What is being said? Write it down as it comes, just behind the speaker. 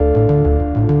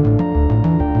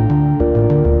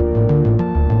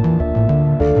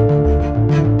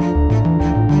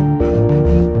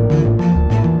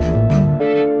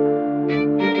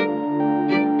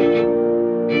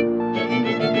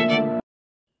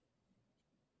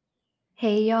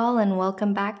Hey, y'all, and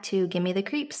welcome back to Gimme the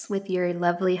Creeps with your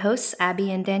lovely hosts,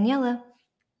 Abby and Daniela.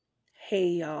 Hey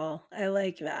y'all, I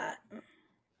like that.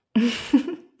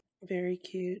 Very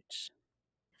cute.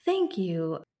 Thank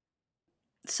you.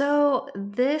 So,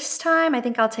 this time, I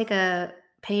think I'll take a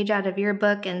page out of your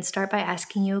book and start by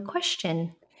asking you a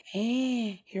question.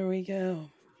 Hey, here we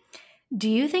go. Do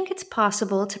you think it's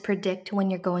possible to predict when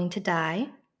you're going to die?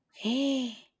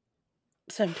 Hey,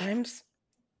 sometimes.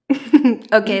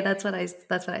 Okay, that's what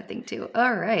I think too.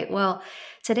 All right. Well,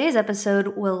 today's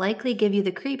episode will likely give you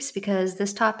the creeps because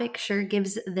this topic sure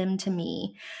gives them to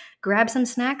me. Grab some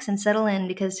snacks and settle in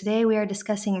because today we are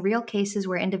discussing real cases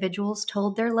where individuals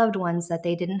told their loved ones that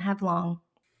they didn't have long.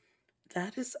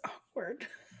 That is awkward.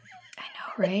 I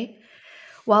know, right?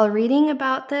 While reading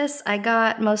about this, I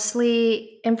got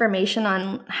mostly information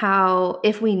on how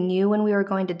if we knew when we were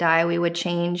going to die, we would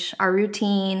change our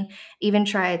routine, even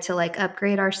try to like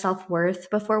upgrade our self-worth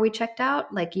before we checked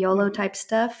out, like YOLO Mhm. type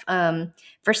stuff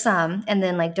for some, and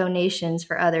then like donations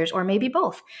for others, or maybe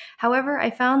both. However,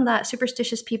 I found that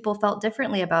superstitious people felt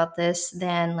differently about this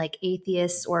than like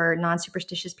atheists or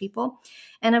non-superstitious people.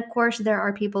 And of course, there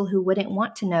are people who wouldn't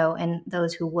want to know and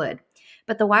those who would.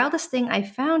 But the wildest thing I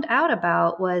found out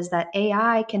about was that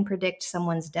AI can predict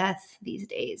someone's death these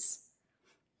days.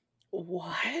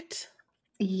 What?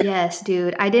 Yes,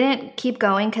 dude. I didn't keep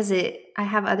going because I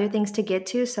have other things to get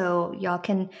to, so y'all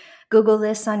can Google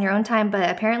this on your own time. But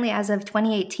apparently, as of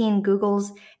 2018,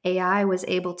 Google's AI was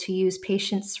able to use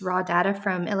patients' raw data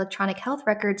from electronic health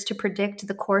records to predict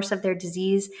the course of their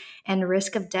disease and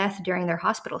risk of death during their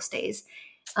hospital stays.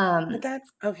 But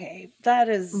that's okay. That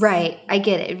is, Right, I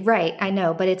get it. Right, I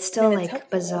know, but it's I mean, still it's like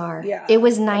helpful. bizarre. It Yeah.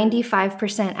 was And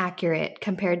 95% accurate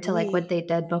compared to like what we, they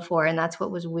did before, and that's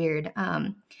what was weird.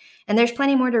 And there's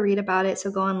plenty more to read about it,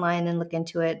 so go online and look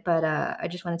into it. But I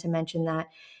just wanted to mention that.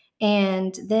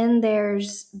 And then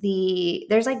there's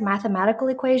like mathematical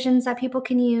equations that people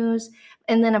can use,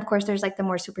 and then of course there's like the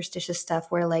more superstitious stuff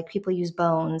where like people use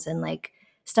bones and like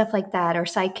stuff like that, or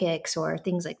psychics or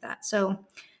things like that. So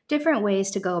different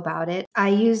ways to go about it. I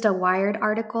used a Wired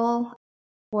article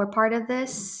for part of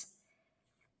this.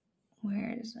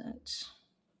 Where is it?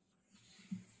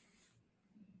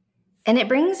 And it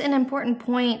brings an important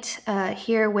point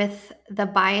here with the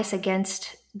bias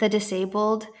against the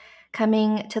disabled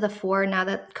coming to the fore now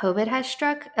that COVID has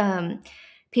struck.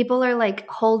 People are like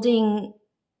holding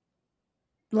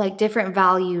like different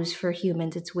values for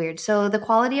humans. It's weird. So the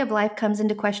quality of life comes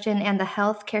into question, and the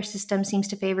healthcare system seems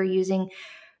to favor using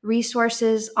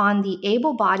resources on the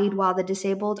able bodied while the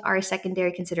disabled are a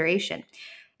secondary consideration.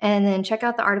 And then check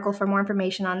out the article for more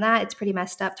information on that. It's pretty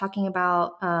messed up, talking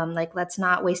about like, let's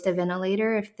not waste a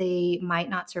ventilator if they might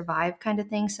not survive, kind of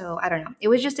thing. So I don't know. It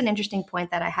was just an interesting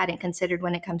point that I hadn't considered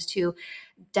when it comes to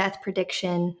death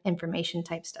prediction information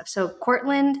type stuff. So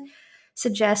Cortland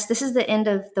suggests, this is the end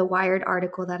of the Wired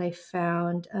article that I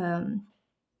found.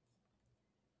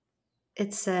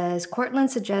 It says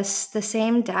Cortland suggests the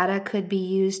same data could be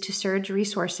used to surge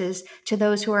resources to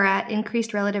those who are at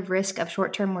increased relative risk of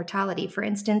short term mortality. For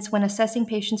instance, when assessing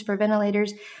patients for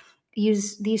ventilators,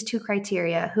 use these two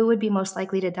criteria: who would be most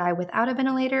likely to die without a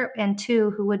ventilator, and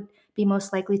two, who would be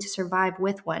most likely to survive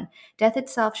with one. Death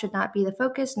itself should not be the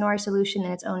focus nor a solution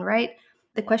in its own right.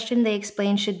 The question, they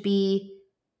explain, should be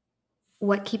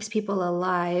what keeps people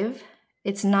alive.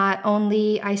 It's not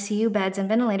only ICU beds and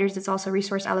ventilators, it's also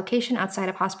resource allocation outside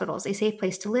of hospitals, a safe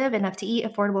place to live, enough to eat,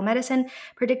 affordable medicine.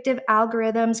 Predictive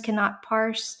algorithms cannot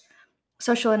parse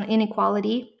social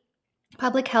inequality.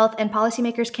 Public health and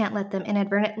policymakers can't let them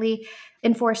inadvertently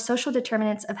enforce social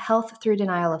determinants of health through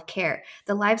denial of care.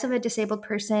 The lives of a disabled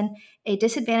person, a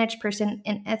disadvantaged person,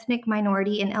 an ethnic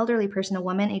minority, an elderly person, a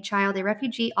woman, a child, a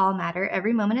refugee, all matter.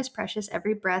 Every moment is precious,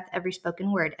 every breath, every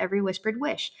spoken word, every whispered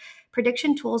wish.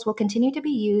 Prediction tools will continue to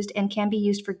be used and can be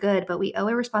used for good, but we owe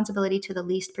a responsibility to the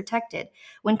least protected.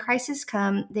 When crises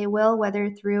come, they will,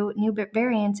 whether through new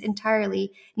variants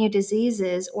entirely, new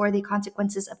diseases, or the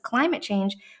consequences of climate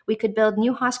change. We could build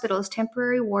new hospitals,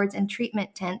 temporary wards, and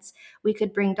treatment tents. We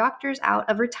could bring doctors out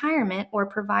of retirement or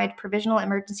provide provisional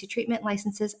emergency treatment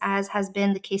licenses, as has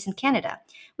been the case in Canada.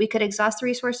 We could exhaust the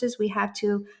resources we have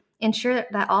to ensure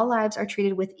that all lives are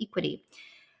treated with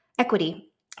equity.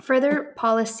 Further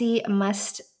policy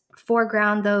must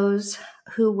foreground those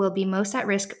who will be most at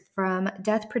risk from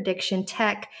death prediction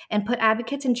tech and put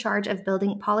advocates in charge of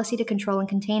building policy to control and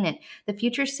contain it. The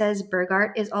future, says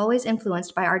Burgart, is always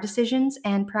influenced by our decisions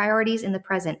and priorities in the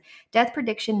present. Death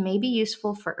prediction may be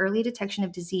useful for early detection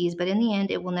of disease, but in the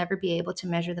end, it will never be able to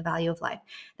measure the value of life.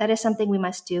 That is something we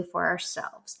must do for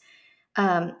ourselves.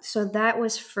 So that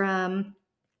was from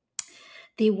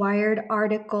the Wired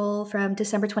article from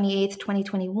December 28th,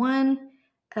 2021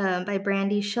 by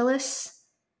Brandy Schillis.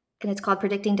 And it's called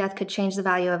Predicting Death Could Change the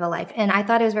Value of a Life. And I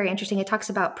thought it was very interesting. It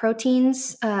talks about protein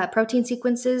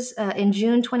sequences. In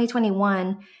June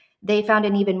 2021, they found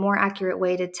an even more accurate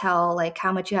way to tell like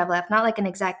how much you have left. Not like an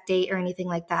exact date or anything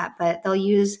like that, but they'll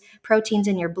use proteins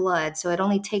in your blood. So it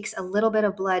only takes a little bit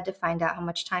of blood to find out how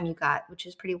much time you got, which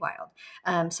is pretty wild.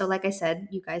 So like I said,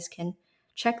 you guys can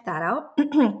check that out.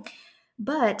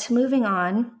 But moving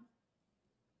on,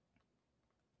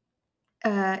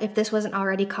 if this wasn't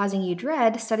already causing you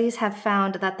dread, studies have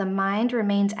found that the mind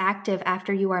remains active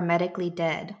after you are medically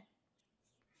dead.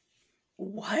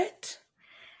 What?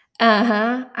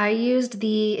 I used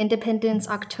the Independence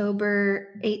October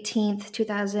 18th,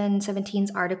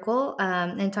 2017's article.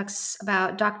 And it talks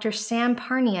about Dr. Sam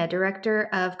Parnia, Director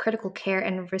of Critical Care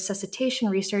and Resuscitation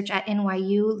Research at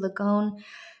NYU Langone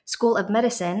School of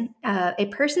Medicine. A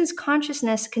person's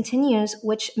consciousness continues,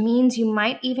 which means you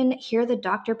might even hear the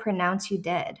doctor pronounce you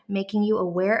dead, making you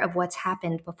aware of what's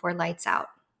happened before lights out.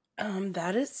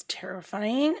 That is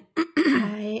terrifying.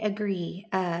 I agree.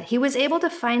 He was able to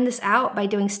find this out by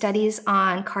doing studies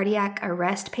on cardiac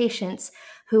arrest patients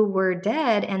who were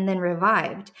dead and then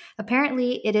revived.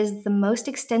 Apparently, it is the most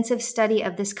extensive study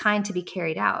of this kind to be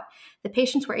carried out. The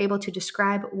patients were able to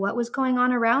describe what was going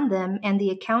on around them, and the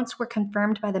accounts were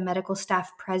confirmed by the medical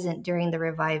staff present during the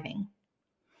reviving.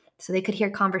 So they could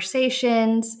hear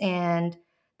conversations and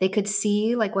they could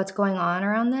see like what's going on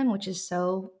around them, which is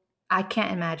so, I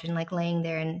can't imagine like laying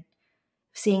there and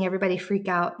seeing everybody freak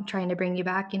out trying to bring you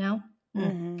back, you know?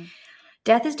 Mm-hmm.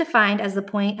 Death is defined as the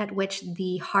point at which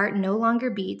the heart no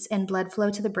longer beats and blood flow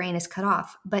to the brain is cut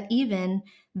off. But even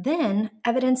then,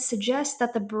 evidence suggests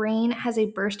that the brain has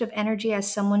a burst of energy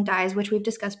as someone dies, which we've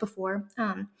discussed before.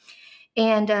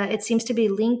 And it seems to be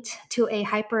linked to a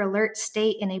hyper alert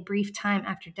state in a brief time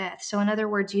after death. So in other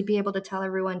words, you'd be able to tell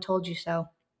everyone told you so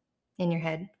in your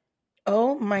head.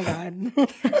 Oh my God.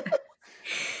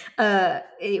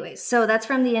 Anyway, so that's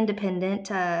from The Independent.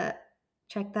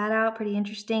 Check that out. Pretty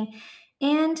interesting.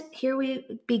 And here we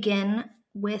begin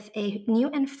with a new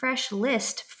and fresh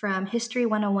list from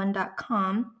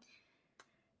history101.com.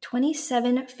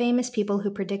 27 famous people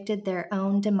who predicted their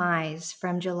own demise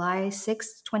from July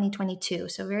 6th, 2022.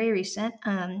 So very recent.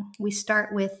 We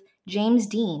start with James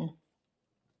Dean.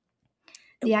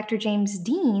 The actor James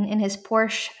Dean in his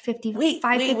Porsche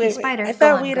 550 Spider. I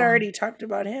thought we'd already talked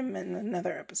about him in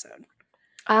another episode.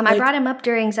 I brought him up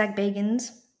during Zach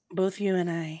Bagans. Both you and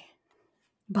I.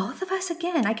 Both of us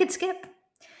again. I could skip.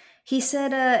 He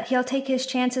said he'll take his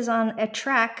chances on a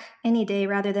track any day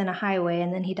rather than a highway,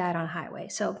 and then he died on a highway.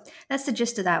 So that's the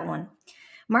gist of that one.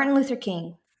 Martin Luther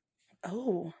King.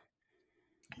 Oh.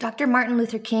 Dr. Martin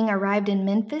Luther King arrived in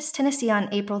Memphis, Tennessee on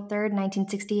April 3rd,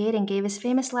 1968, and gave his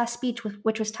famous last speech,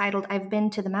 which was titled, "I've Been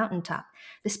to the Mountaintop."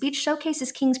 The speech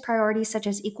showcases King's priorities such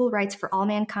as equal rights for all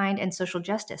mankind and social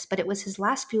justice, but it was his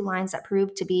last few lines that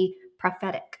proved to be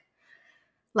prophetic.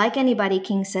 Like anybody,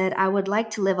 King said, I would like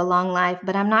to live a long life,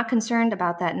 but I'm not concerned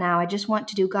about that now. I just want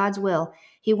to do God's will.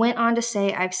 He went on to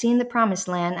say, I've seen the promised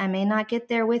land. I may not get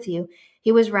there with you.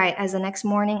 He was right, as the next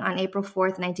morning on April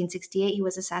 4th, 1968, he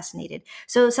was assassinated.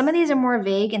 So some of these are more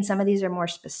vague and some of these are more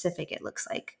specific, it looks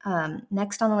like.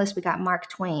 Next on the list, we got Mark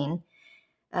Twain.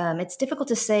 It's difficult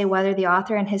to say whether the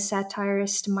author and his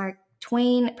satirist Mark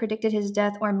Twain predicted his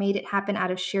death or made it happen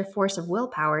out of sheer force of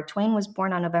willpower. Twain was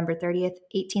born on November 30th,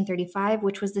 1835,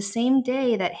 which was the same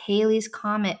day that Halley's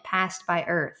Comet passed by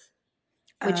Earth,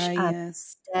 which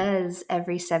does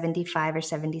every 75 or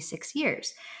 76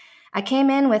 years. I came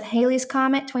in with Halley's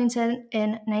Comet, Twain said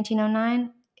in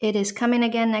 1909. It is coming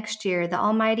again next year. The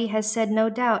Almighty has said no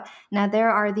doubt. Now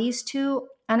there are these two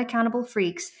unaccountable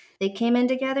freaks. They came in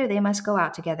together, they must go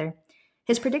out together.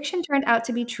 His prediction turned out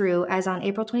to be true, as on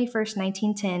April 21st,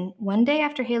 1910, one day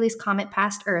after Halley's Comet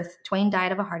passed Earth, Twain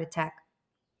died of a heart attack.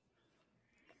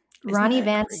 Ronnie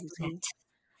Van Zant.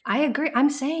 I agree.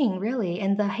 I'm saying, really.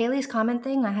 And the Halley's Comet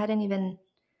thing, I hadn't even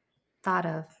thought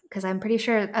of, because I'm pretty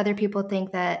sure other people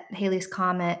think that Halley's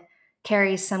Comet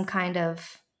carries some kind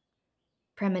of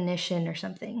premonition or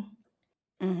something.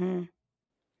 Mm-hmm.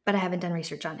 But I haven't done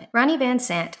research on it. Ronnie Van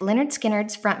Zant, Lynyrd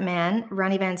Skynyrd's frontman,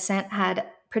 Ronnie Van Zant had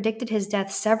predicted his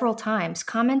death several times,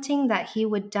 commenting that he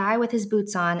would die with his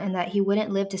boots on and that he wouldn't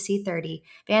live to see 30.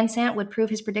 Van Zant would prove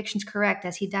his predictions correct,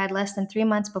 as he died less than 3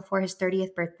 months before his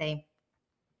 30th birthday.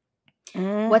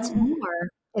 Mm-hmm. What's more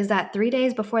is that 3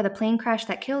 days before the plane crash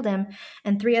that killed him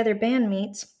and 3 other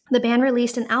bandmates, the band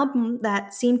released an album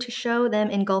that seemed to show them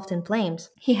engulfed in flames.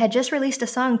 He had just released a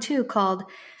song, too, called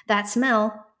That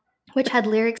Smell, which had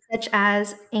lyrics such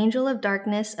as "Angel of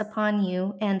darkness upon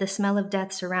you and the smell of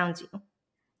death surrounds you."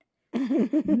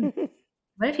 Mm.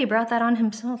 What if he brought that on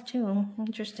himself too?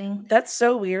 Interesting. That's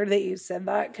so weird that you said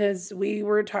that, because we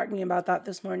were talking about that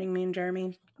this morning, me and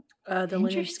Jeremy. The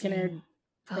Lynyrd Skynyrd Interesting.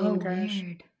 plane Oh, crash.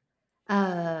 weird.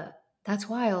 That's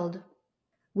wild.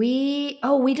 We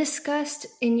discussed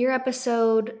in your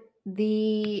episode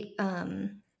the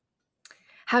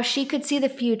how she could see the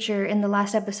future in the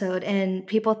last episode, and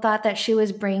people thought that she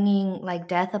was bringing like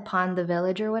death upon the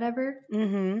village or whatever.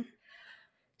 Mm-hmm.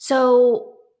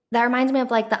 So that reminds me of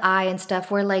like the Eye and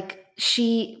stuff, where like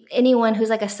anyone who's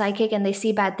like a psychic and they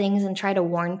see bad things and try to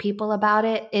warn people about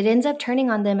it, it ends up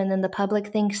turning on them, and then the public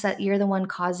thinks that you're the one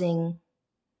causing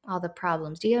all the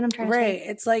problems. Do you know what I'm trying to say? Right.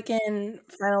 It's like in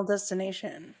Final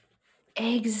Destination.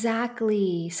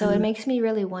 Exactly. So it makes me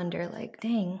really wonder, like,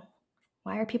 dang,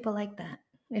 why are people like that?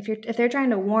 If they're trying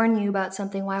to warn you about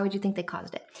something, why would you think they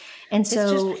caused it? And It's just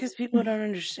so because people don't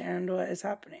understand what is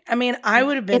happening. I mean, I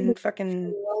would have in been the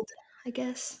fucking world, I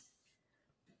guess,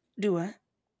 do what?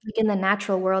 like in the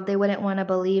natural world, they wouldn't want to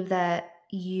believe that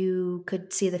you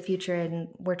could see the future and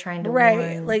we're trying to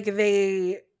Right. warn. Like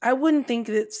I wouldn't think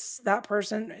that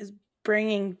person is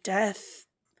bringing death,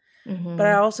 but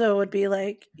I also would be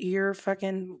like, you're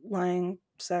fucking lying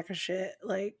sack of shit.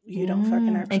 Like, you don't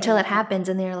fucking actually until it know. happens,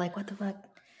 and they're like, "What the fuck?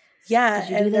 Yeah, Did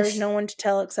you do and there's this?" no one to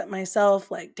tell except myself.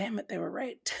 Like, damn it, they were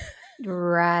right.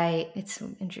 Right. It's so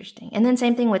interesting. And then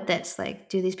same thing with this. Like,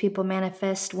 do these people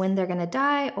manifest when they're going to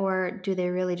die, or do they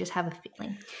really just have a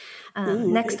feeling? Ooh, they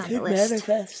Next on the could list.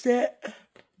 manifest it.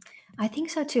 I think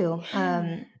so too.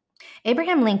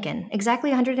 Abraham Lincoln, exactly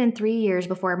 103 years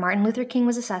before Martin Luther King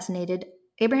was assassinated,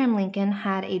 Abraham Lincoln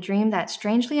had a dream that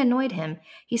strangely annoyed him.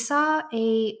 He saw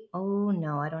oh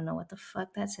no, I don't know what the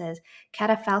fuck that says.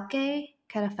 Catafalque?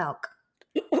 Catafalque.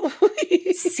 Catafalque.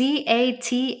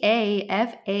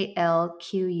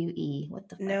 What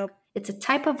the fuck? Nope. It's a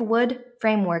type of wood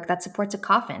framework that supports a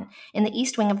coffin in the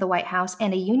east wing of the White House,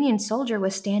 and a Union soldier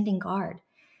was standing guard.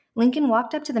 Lincoln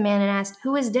walked up to the man and asked,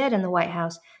 "Who is dead in the White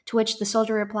House?" To which the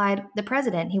soldier replied, "The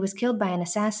president. He was killed by an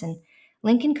assassin."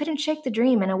 Lincoln couldn't shake the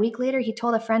dream, and a week later he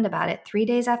told a friend about it. 3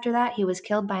 days after that, he was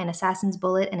killed by an assassin's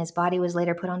bullet, and his body was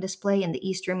later put on display in the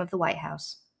East Room of the White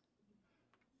House.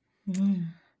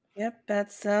 Yep,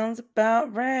 that sounds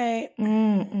about right.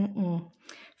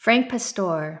 Frank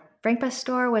Pastore. Frank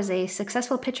Pastore was a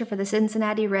successful pitcher for the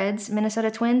Cincinnati Reds,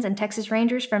 Minnesota Twins, and Texas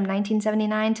Rangers from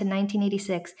 1979 to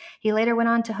 1986. He later went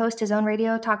on to host his own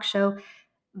radio talk show,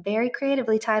 very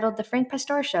creatively titled The Frank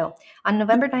Pastore Show. On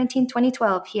November 19,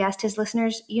 2012, he asked his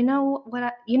listeners, you know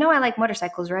I like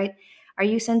motorcycles, right? Are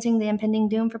you sensing the impending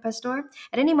doom for Pastore?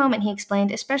 At any moment, he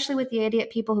explained, especially with the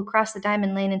idiot people who cross the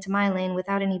diamond lane into my lane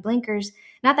without any blinkers.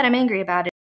 Not that I'm angry about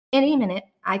it. Any minute,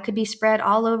 I could be spread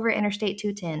all over Interstate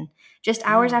 210. Just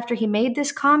hours after he made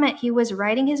this comment, he was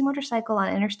riding his motorcycle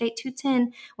on Interstate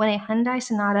 210 when a Hyundai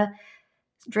Sonata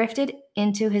drifted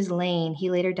into his lane. He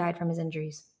later died from his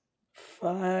injuries.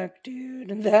 Fuck,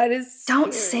 dude. That is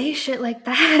Don't scary. say shit like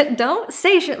that. Don't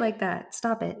say shit like that.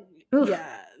 Stop it. Oof.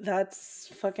 Yeah, that's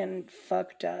fucking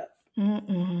fucked up.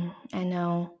 I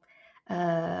know.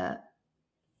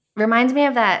 Reminds me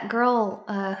of that girl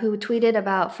who tweeted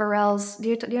about Pharrell's. Do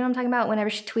you know what I'm talking about? Whenever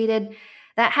she tweeted,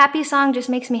 "That happy song just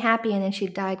makes me happy," and then she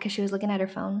died because she was looking at her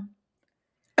phone.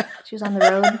 She was on the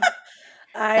road.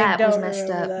 I don't remember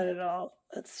that at all.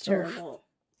 That's terrible. Oof.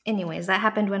 Anyways, that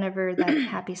happened whenever that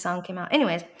happy song came out.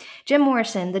 Anyways, Jim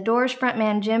Morrison, the Doors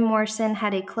frontman Jim Morrison,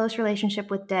 had a close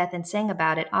relationship with death and sang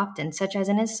about it often, such as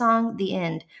in his song The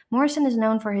End. Morrison is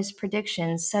known for his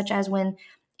predictions, such as when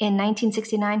in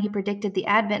 1969 he predicted the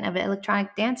advent of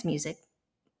electronic dance music.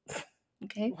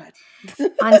 Okay. What?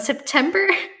 On September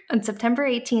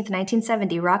 18th,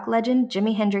 1970, rock legend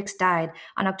Jimi Hendrix died.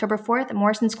 On October 4th,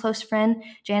 Morrison's close friend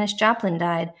Janis Joplin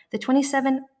died. The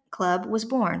 27 Club was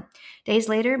born. Days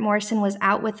later, Morrison was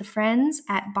out with friends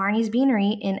at Barney's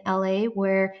Beanery in LA,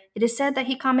 where it is said that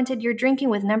he commented, "You're drinking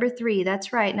with number 3.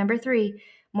 That's right, number 3.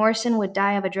 Morrison would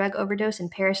die of a drug overdose in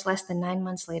Paris less than 9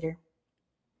 months later.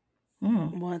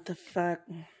 What the fuck?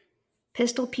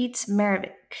 Pistol Pete's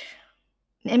Maravich.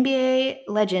 NBA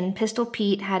legend Pistol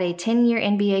Pete had a 10-year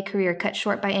NBA career cut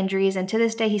short by injuries, and to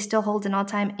this day he still holds an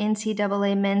all-time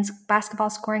NCAA men's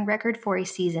basketball scoring record for a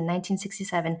season,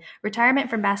 1967. Retirement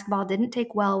from basketball didn't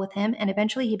take well with him, and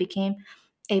eventually he became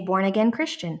a born-again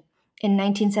Christian. In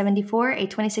 1974, a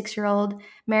 26-year-old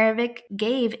Maravich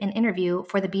gave an interview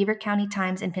for the Beaver County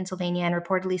Times in Pennsylvania and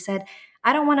reportedly said,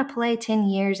 "I don't want to play 10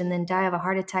 years and then die of a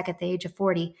heart attack at the age of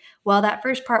 40. Well, that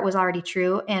first part was already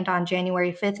true, and on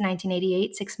January 5th,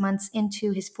 1988, 6 months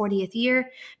into his 40th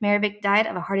year, Maravich died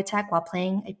of a heart attack while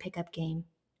playing a pickup game.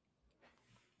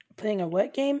 Playing a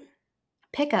what game?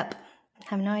 Pickup. I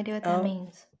have no idea what that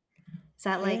means. Is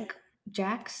that like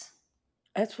jacks?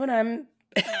 That's what I'm...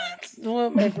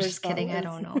 what my first Just kidding, was. I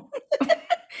don't know.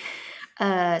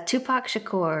 Tupac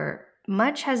Shakur.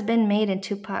 Much has been made in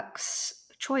Tupac's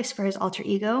choice for his alter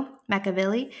ego,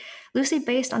 Machiavelli. Loosely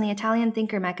based on the Italian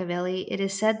thinker Machiavelli, it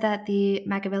is said that the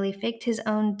Machiavelli faked his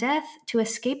own death to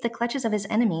escape the clutches of his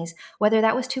enemies. Whether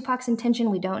that was Tupac's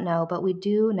intention, we don't know, but we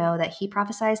do know that he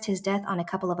prophesied his death on a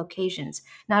couple of occasions.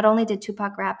 Not only did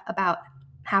Tupac rap about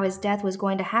how his death was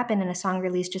going to happen in a song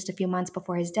released just a few months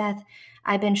before his death,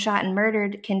 "I've Been Shot and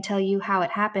Murdered" can tell you how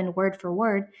it happened word for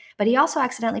word, but he also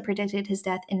accidentally predicted his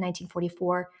death in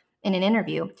 1944 in an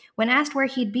interview. When asked where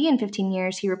he'd be in 15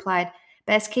 years, he replied,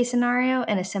 "Best case scenario,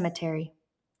 in a cemetery."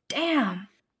 Damn.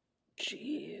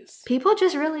 Jeez. People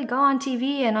just really go on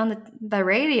TV and on the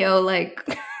radio, like,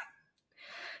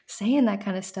 saying that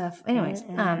kind of stuff. Anyways,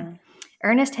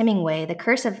 Ernest Hemingway. The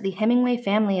curse of the Hemingway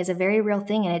family is a very real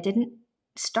thing, and it didn't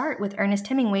start with Ernest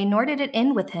Hemingway, nor did it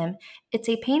end with him. It's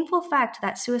a painful fact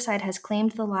that suicide has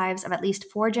claimed the lives of at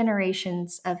least 4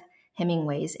 generations of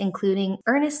Hemingways, including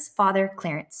Ernest's father,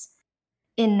 Clarence.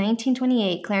 In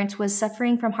 1928, Clarence was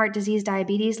suffering from heart disease,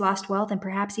 diabetes, lost wealth, and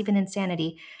perhaps even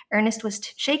insanity. Ernest was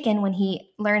shaken when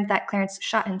he learned that Clarence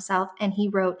shot himself, and he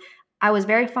wrote, "I was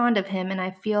very fond of him, and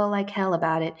I feel like hell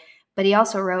about it." But he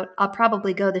also wrote, "I'll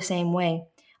probably go the same way."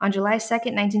 On July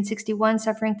 2nd, 1961,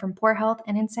 suffering from poor health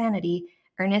and insanity,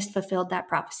 Ernest fulfilled that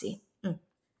prophecy.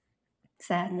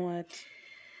 Sad. What?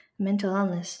 Mental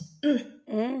illness.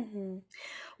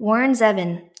 Warren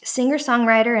Zevon.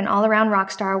 Singer-songwriter and all-around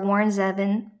rock star Warren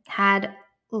Zevon had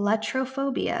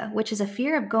latrophobia, which is a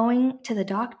fear of going to the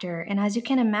doctor, and as you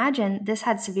can imagine, this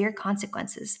had severe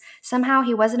consequences. Somehow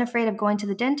he wasn't afraid of going to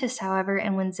the dentist, however,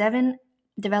 and when Zevon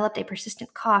developed a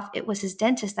persistent cough, it was his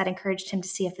dentist that encouraged him to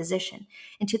see a physician.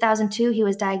 In 2002, he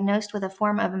was diagnosed with a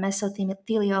form of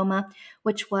mesothelioma,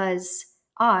 which was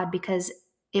odd because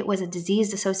it was a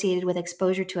disease associated with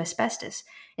exposure to asbestos.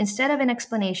 Instead of an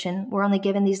explanation, we're only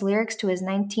given these lyrics to his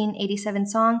 1987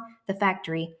 song, "The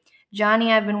Factory."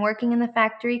 "Johnny, I've been working in the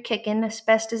factory, kicking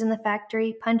asbestos in the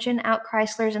factory, punching out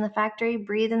Chryslers in the factory,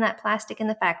 breathing that plastic in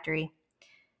the factory."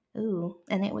 Ooh,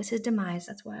 and it was his demise.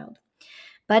 That's wild.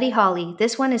 Buddy Holly.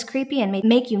 This one is creepy and may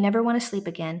make you never want to sleep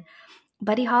again.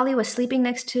 Buddy Holly was sleeping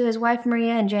next to his wife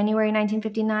Maria in January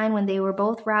 1959 when they were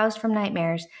both roused from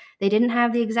nightmares. They didn't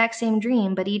have the exact same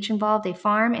dream, but each involved a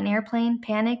farm, an airplane,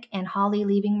 panic, and Holly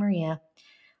leaving Maria.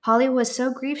 Holly was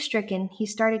so grief-stricken, he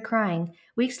started crying.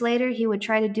 Weeks later, he would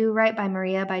try to do right by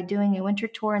Maria by doing a winter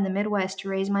tour in the Midwest to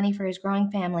raise money for his growing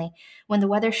family. When the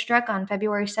weather struck on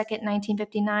February 2nd,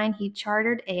 1959, he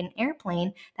chartered an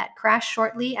airplane that crashed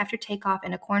shortly after takeoff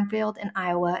in a cornfield in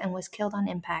Iowa and was killed on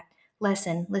impact.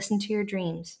 Listen to your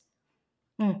dreams.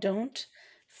 Don't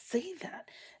say that.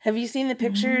 Have you seen the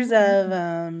pictures of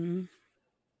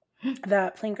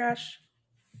that plane crash?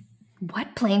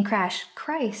 What plane crash?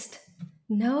 Christ.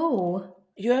 No.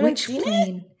 You haven't seen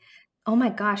it? Oh my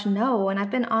gosh, no. And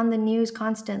I've been on the news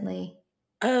constantly.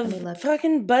 Of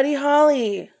fucking Buddy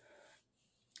Holly.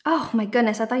 Oh my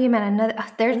goodness. I thought you meant another.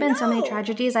 There's been so many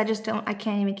tragedies. I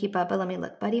can't even keep up. But let me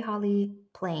look. Buddy Holly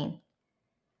plane.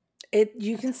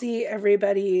 You can see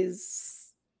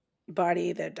everybody's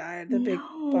body that died. The Big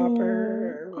Bopper,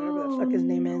 or whatever the fuck his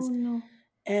name is. No.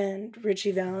 And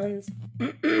Richie Valens.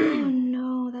 Oh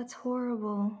no, that's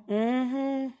horrible.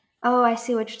 Oh, I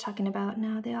see what you're talking about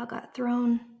now. They all got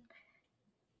thrown.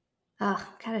 Ugh,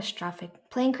 catastrophic.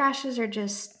 Plane crashes are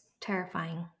just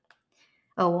terrifying.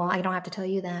 Oh, well, I don't have to tell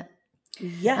you that.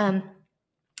 Yeah.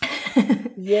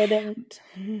 You don't.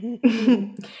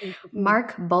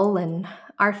 Mark Bolan.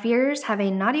 Our fears have a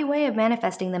naughty way of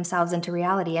manifesting themselves into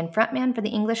reality, and frontman for the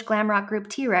English glam rock group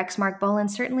T-Rex, Mark Bolan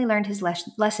certainly learned his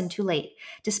lesson too late.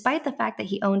 Despite the fact that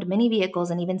he owned many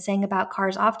vehicles and even sang about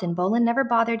cars often, Bolan never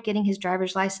bothered getting his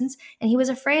driver's license, and he was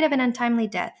afraid of an untimely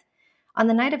death. On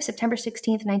the night of September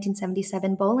 16,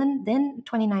 1977, Bolan, then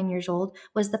 29 years old,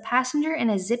 was the passenger in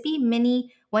a zippy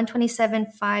Mini 127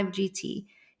 5 GT.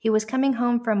 He was coming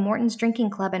home from Morton's Drinking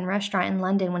Club and Restaurant in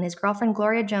London when his girlfriend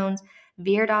Gloria Jones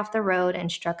veered off the road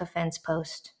and struck a fence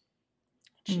post.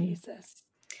 Jesus.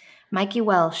 Mikey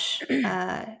Welsh.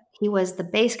 He was the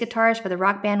bass guitarist for the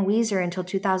rock band Weezer until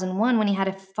 2001 when he had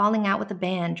a falling out with the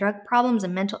band. Drug problems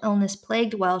and mental illness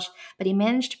plagued Welsh, but he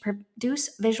managed to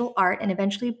produce visual art and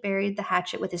eventually buried the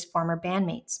hatchet with his former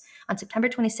bandmates. On September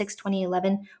 26,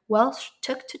 2011, Welsh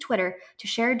took to Twitter to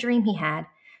share a dream he had.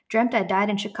 Dreamt I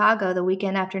died in Chicago the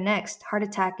weekend after next. Heart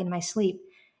attack in my sleep.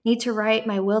 Need to write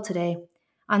my will today.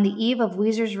 On the eve of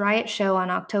Weezer's riot show on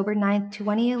October 9,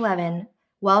 2011,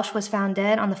 Welsh was found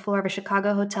dead on the floor of a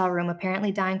Chicago hotel room,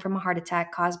 apparently dying from a heart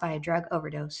attack caused by a drug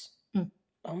overdose. Oh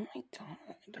my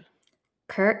God.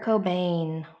 Kurt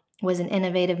Cobain was an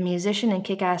innovative musician and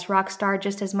kick-ass rock star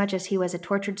just as much as he was a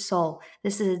tortured soul.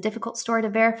 This is a difficult story to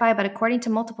verify, but according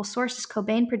to multiple sources,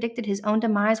 Cobain predicted his own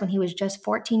demise when he was just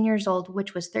 14 years old,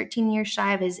 which was 13 years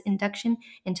shy of his induction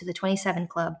into the 27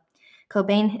 Club.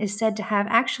 Cobain is said to have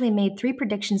actually made 3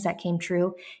 predictions that came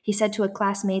true. He said to a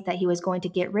classmate that he was going to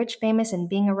get rich, famous, and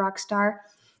being a rock star,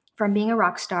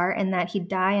 and that he'd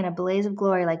die in a blaze of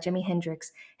glory like Jimi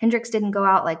Hendrix. Hendrix didn't go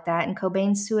out like that, and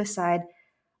Cobain's suicide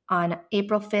on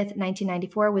April 5th,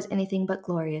 1994 was anything but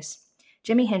glorious.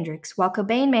 Jimi Hendrix. While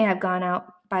Cobain may have gone out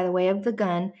by the way of the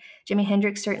gun, Jimi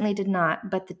Hendrix certainly did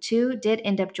not, but the two did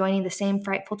end up joining the same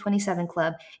frightful 27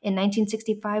 Club. In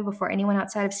 1965, before anyone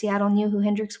outside of Seattle knew who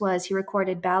Hendrix was, he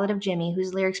recorded Ballad of Jimmy,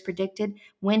 whose lyrics predicted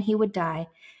when he would die.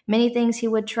 Many things he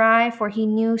would try, for he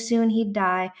knew soon he'd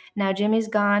die. Now Jimmy's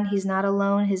gone, he's not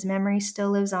alone, his memory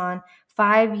still lives on.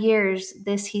 5 years,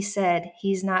 this he said,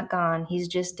 he's not gone, he's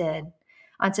just dead.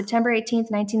 On September 18,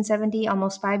 1970,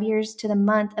 almost 5 years to the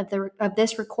month of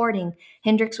this recording,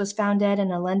 Hendrix was found dead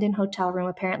in a London hotel room,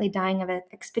 apparently dying of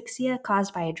asphyxia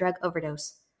caused by a drug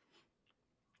overdose.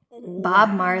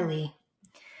 Bob Marley.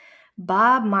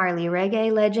 Bob Marley,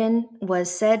 reggae legend,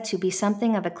 was said to be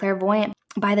something of a clairvoyant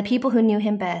by the people who knew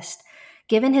him best.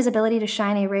 Given his ability to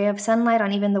shine a ray of sunlight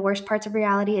on even the worst parts of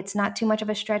reality, it's not too much of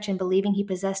a stretch in believing he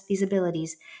possessed these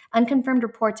abilities. Unconfirmed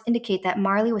reports indicate that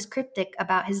Marley was cryptic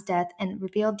about his death and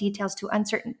revealed details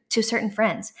to certain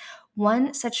friends.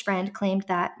 One such friend claimed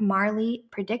that Marley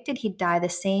predicted he'd die the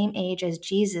same age as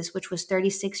Jesus, which was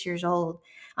 36 years old.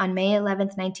 On May 11,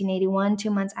 1981, 2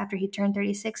 months after he turned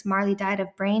 36, Marley died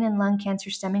of brain and lung cancer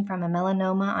stemming from a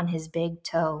melanoma on his big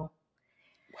toe.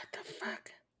 What the fuck?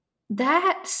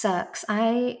 That sucks.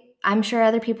 I'm sure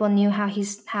other people knew how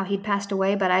he'd passed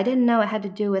away, but I didn't know it had to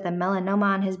do with a melanoma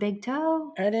on his big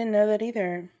toe. I didn't know that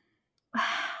either.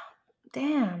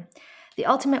 Damn. The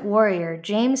Ultimate Warrior,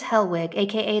 James Hellwig,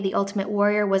 aka The Ultimate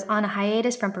Warrior, was on a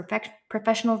hiatus from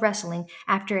professional wrestling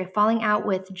after a falling out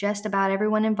with just about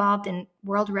everyone involved in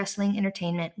World Wrestling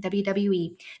Entertainment,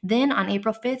 WWE. Then, on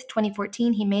April 5th,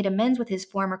 2014, he made amends with his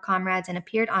former comrades and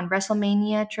appeared on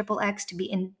WrestleMania XXX to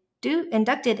be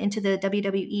inducted into the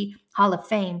WWE Hall of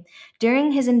Fame.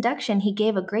 During his induction, he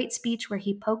gave a great speech where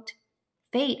he poked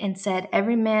fate and said,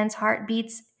 "Every man's heart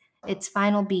beats its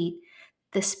final beat.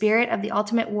 The spirit of the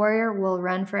Ultimate Warrior will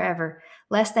run forever."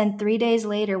 Less than 3 days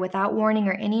later, without warning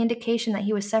or any indication that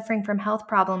he was suffering from health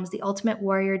problems, the Ultimate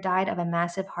Warrior died of a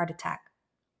massive heart attack.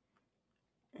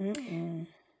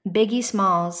 Biggie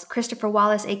Smalls. Christopher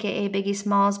Wallace, a.k.a. Biggie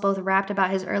Smalls, both rapped about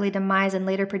his early demise and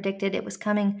later predicted it was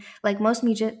coming. Like most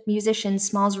musicians,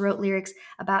 Smalls wrote lyrics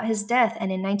about his death,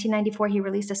 and in 1994 he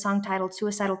released a song titled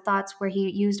Suicidal Thoughts, where he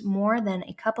used more than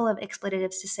a couple of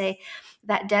expletives to say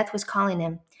that death was calling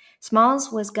him.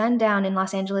 Smalls was gunned down in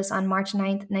Los Angeles on March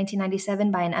 9,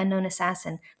 1997 by an unknown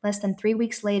assassin. Less than 3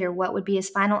 weeks later, what would be his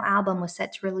final album was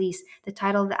set to release. The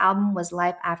title of the album was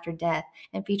Life After Death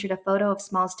and featured a photo of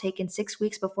Smalls taken 6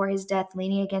 weeks before his death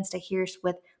leaning against a hearse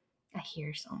with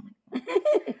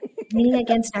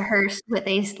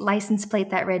a license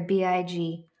plate that read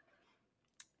B.I.G.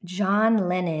 John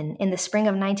Lennon. In the spring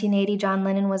of 1980, John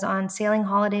Lennon was on sailing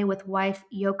holiday with wife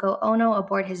Yoko Ono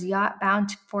aboard his yacht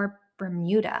bound for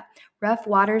Bermuda. Rough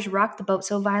waters rocked the boat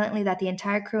so violently that the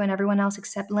entire crew and everyone else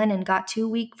except Lennon got too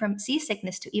weak from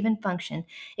seasickness to even function.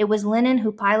 It was Lennon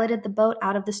who piloted the boat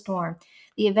out of the storm.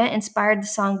 The event inspired the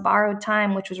song Borrowed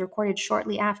Time, which was recorded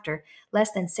shortly after.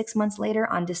 Less than 6 months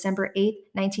later, on December 8,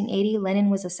 1980, Lennon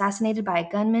was assassinated by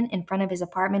a gunman in front of his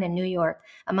apartment in New York.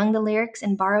 Among the lyrics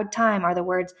in Borrowed Time are the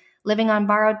words, "Living on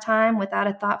borrowed time without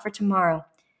a thought for tomorrow."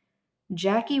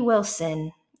 Jackie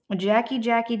Wilson.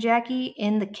 Jackie.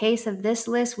 In the case of this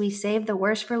list, we saved the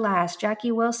worst for last. Jackie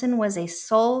Wilson was a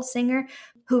soul singer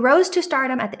who rose to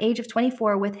stardom at the age of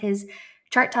 24 with his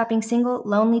chart-topping single,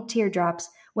 Lonely Teardrops.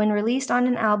 When released on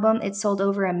an album, it sold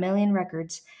over 1 million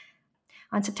records.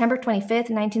 On September 25th,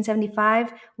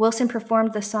 1975, Wilson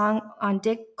performed the song on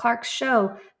Dick Clark's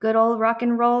show, Good Old Rock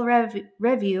and Roll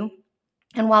Revue.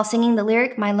 And while singing the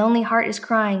lyric, "My lonely heart is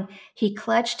crying," he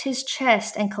clutched his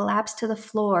chest and collapsed to the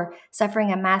floor,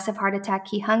 suffering a massive heart attack.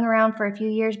 He hung around for a few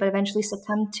years, but eventually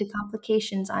succumbed to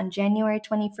complications on January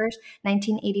 21st,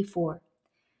 1984.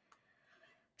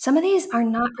 Some of these are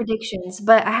not predictions,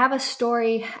 but I have a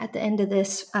story at the end of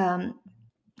this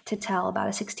to tell about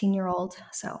a 16-year-old,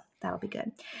 so that'll be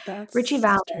good. That's Richie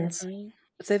Valens. terrifying.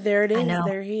 So there it is. I know.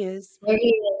 There he is. There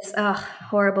he is. Ugh,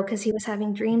 horrible, because he was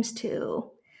having dreams too.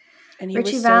 And he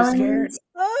Richie was so Valens. scared.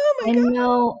 Oh my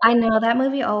God. I know. That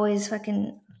movie always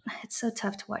fucking, it's so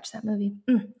tough to watch that movie.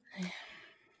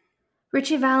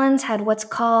 Richie Valens had what's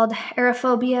called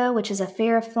aerophobia, which is a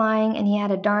fear of flying, and he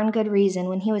had a darn good reason.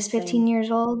 When he was 15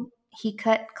 years old, he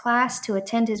cut class to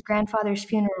attend his grandfather's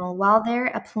funeral. While there,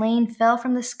 a plane fell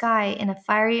from the sky in a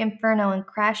fiery inferno and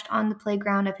crashed on the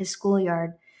playground of his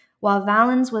schoolyard. While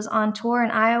Valens was on tour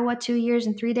in Iowa 2 years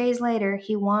and 3 days later,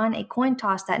 he won a coin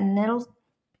toss that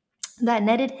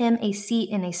netted him a seat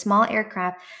in a small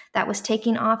aircraft that was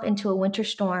taking off into a winter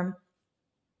storm.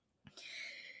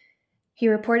 He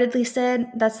reportedly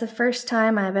said, "That's the first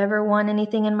time I've ever won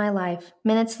anything in my life."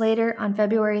 Minutes later, on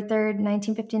February 3rd,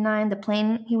 1959, the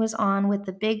plane he was on with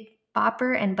the Big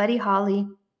Bopper and Buddy Holly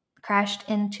crashed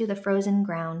into the frozen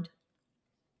ground.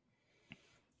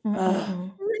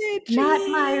 Richie. Not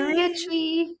my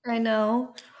Richie. I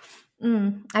know.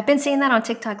 I've been seeing that on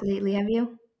TikTok lately. Have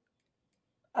you?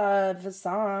 The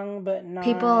song, but not.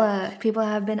 People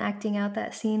have been acting out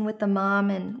that scene with the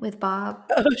mom and with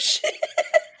Bob. Oh shit.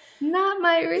 Not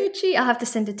my Richie. I'll have to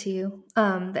send it to you.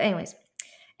 But anyways.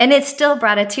 And it still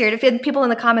brought a tear. People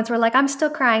in the comments were like, "I'm still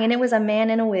crying," and it was a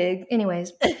man in a wig.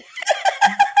 Anyways.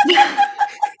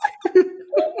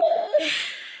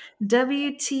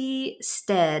 W.T.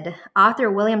 Stead.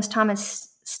 Author William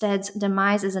Thomas Stead's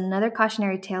demise is another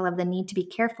cautionary tale of the need to be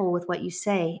careful with what you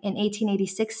say. In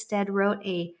 1886, Stead wrote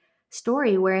a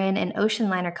story wherein an ocean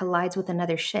liner collides with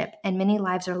another ship, and many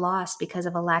lives are lost because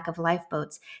of a lack of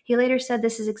lifeboats. He later said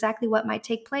this is exactly what might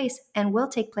take place and will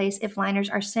take place if liners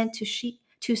are sent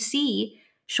to sea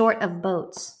short of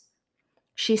boats.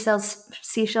 She sells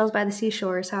seashells by the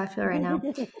seashore is how I feel right now.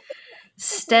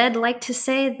 Stead liked to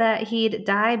say that he'd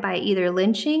die by either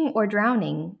lynching or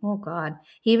drowning. Oh, God.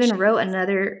 He even wrote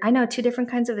two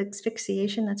different kinds of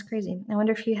asphyxiation. That's crazy. I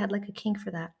wonder if he had like a kink for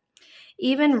that.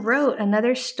 Even wrote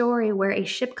another story where a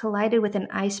ship collided with an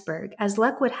iceberg. As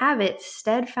luck would have it,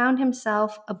 Stead found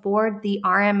himself aboard the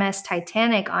RMS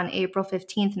Titanic on April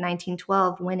 15th,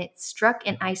 1912, when it struck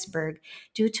an iceberg.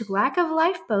 Due to lack of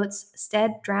lifeboats,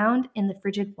 Stead drowned in the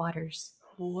frigid waters.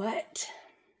 What?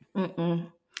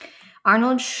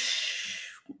 Arnold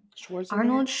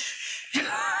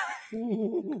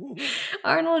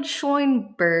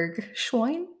Schoenberg.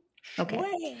 Schwein?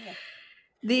 Okay.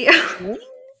 The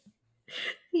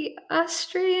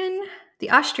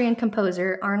Austrian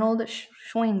composer Arnold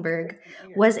Schoenberg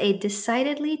was a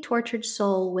decidedly tortured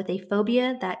soul with a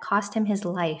phobia that cost him his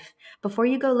life. Before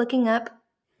you go looking up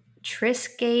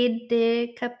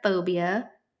triskaidekaphobia,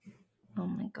 oh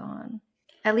my God.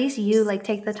 At least you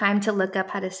take the time to look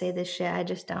up how to say this shit. I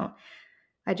just don't.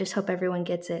 I just hope everyone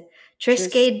gets it.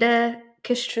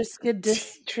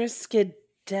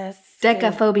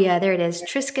 Triskaidekaphobia. There it is.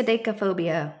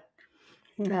 Triskaidekaphobia.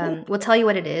 We'll tell you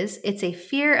what it is. It's a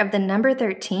fear of the number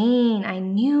 13. I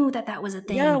knew that was a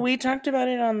thing. Yeah, we talked about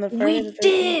it on the Friday We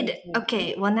did.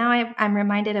 Okay, well now I'm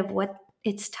reminded of what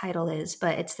its title is,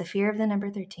 but it's the fear of the number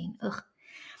 13. Ugh.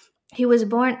 He was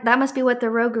born. That must be what the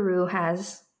Rougarou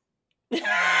has.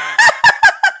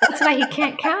 That's why he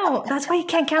can't count. That's why he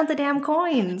can't count the damn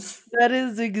coins. That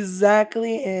is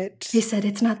exactly it. He said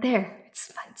it's not there. It's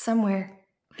somewhere.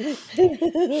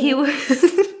 He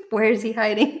was. Where is he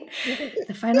hiding?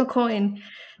 The final coin.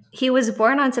 He was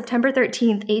born on September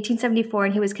 13th, 1874,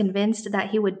 and he was convinced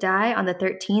that he would die on the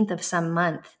 13th of some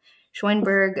month.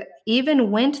 Schoenberg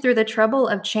even went through the trouble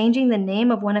of changing the name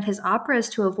of one of his operas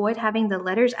to avoid having the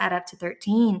letters add up to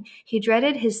 13. He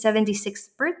dreaded his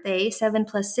 76th birthday, 7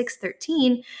 plus 6,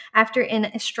 13, after an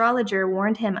astrologer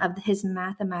warned him of his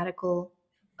mathematical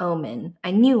omen.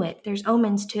 I knew it. There's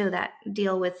omens, too, that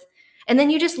deal with... And then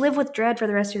you just live with dread for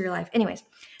the rest of your life. Anyways,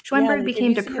 Schoenberg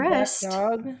became depressed.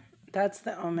 Dog, that's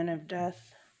the omen of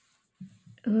death.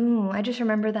 Ooh, I just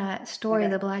remember that story,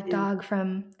 the black dog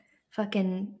from...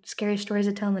 fucking Scary Stories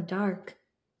to Tell in the Dark.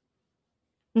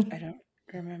 I don't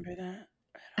remember that.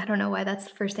 I don't know why that's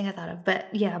the first thing I thought of. But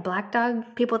yeah, black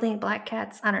dog. People think black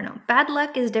cats. I don't know. Bad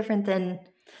luck is different than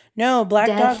black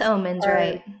death omens,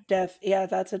 right? Death. Yeah,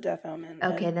 that's a death omen.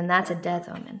 Okay, then that's a death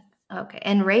omen. Okay.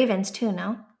 And ravens too,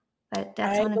 no? That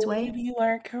death's on its way? You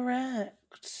are correct.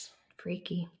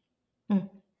 Freaky.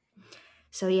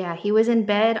 So yeah, he was in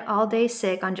bed all day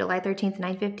sick on July 13th,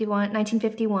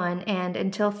 1951, and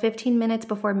until 15 minutes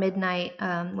before midnight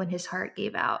when his heart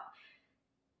gave out.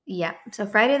 Yeah, so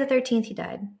Friday the 13th he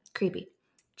died. Creepy.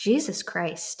 Jesus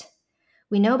Christ.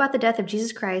 We know about the death of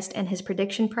Jesus Christ and his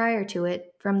prediction prior to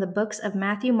it from the books of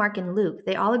Matthew, Mark, and Luke.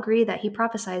 They all agree that he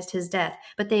prophesied his death,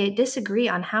 but they disagree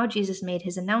on how Jesus made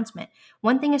his announcement.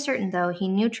 One thing is certain, though, he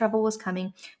knew trouble was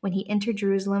coming when he entered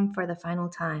Jerusalem for the final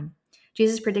time.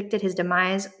 Jesus predicted his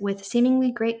demise with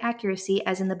seemingly great accuracy,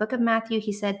 as in the book of Matthew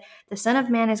he said, "The Son of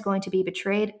Man is going to be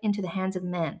betrayed into the hands of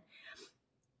men.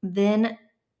 Then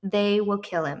they will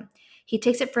kill him." He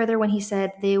takes it further when he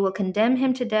said, "They will condemn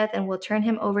him to death and will turn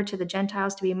him over to the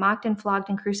Gentiles to be mocked and flogged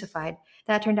and crucified."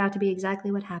 That turned out to be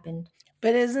exactly what happened.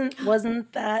 But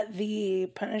wasn't that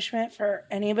the punishment for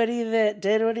anybody that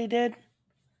did what he did?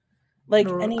 Like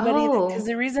anybody, because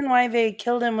the reason why they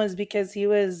killed him was because he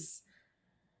was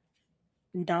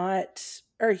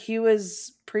he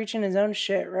was preaching his own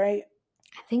shit, right?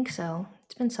 I think so.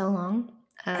 It's been so long.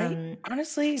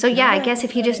 Honestly. So yeah, I guess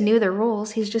if he just knew the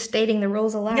rules, he's just stating the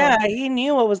rules aloud. Yeah, he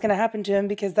knew what was going to happen to him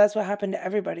because that's what happened to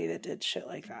everybody that did shit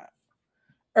like that.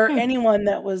 Or anyone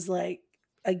that was like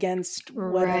against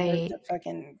whatever the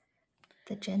fucking...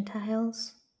 The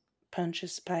Gentiles?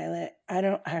 Pontius Pilate. I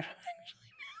don't actually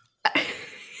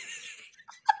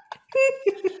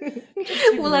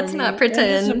well, let's not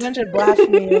pretend. There's a bunch of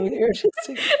blasphemy over here.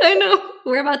 I know.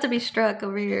 We're about to be struck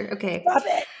over here. Okay. Stop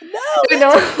it.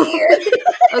 No.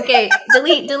 Okay.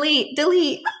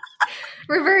 Delete.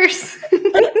 Reverse.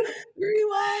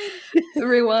 Rewind.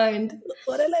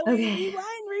 Okay.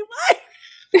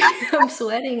 Rewind. I'm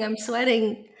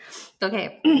sweating.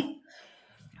 Okay.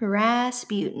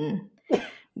 Rasputin.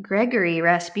 Gregory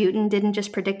Rasputin didn't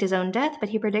just predict his own death, but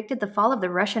he predicted the fall of the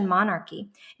Russian monarchy.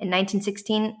 In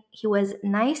 1916, he was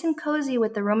nice and cozy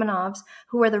with the Romanovs,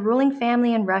 who were the ruling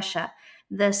family in Russia.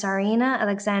 The Tsarina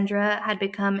Alexandra had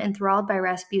become enthralled by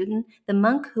Rasputin, the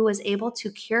monk who was able to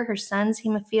cure her son's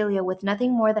hemophilia with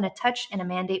nothing more than a touch and a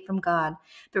mandate from God.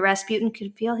 But Rasputin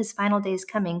could feel his final days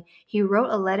coming. He wrote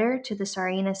a letter to the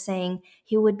Tsarina saying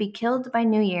he would be killed by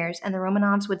New Year's, and the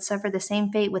Romanovs would suffer the same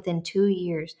fate within 2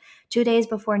 years. 2 days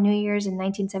before New Year's in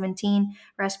 1917,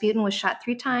 Rasputin was shot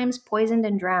 3 times, poisoned,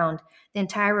 and drowned. The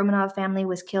entire Romanov family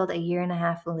was killed a year and a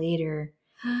half later.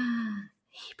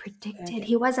 He predicted.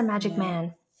 He was a magic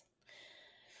man.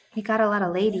 He got a lot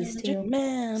of ladies, too.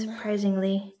 Man.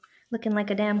 Surprisingly. Looking like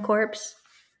a damn corpse.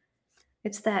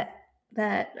 It's that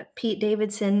Pete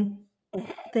Davidson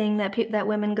thing that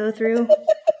women go through.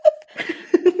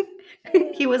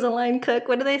 He was a line cook.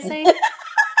 What do they say?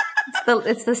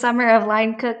 It's the summer of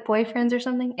line cook boyfriends or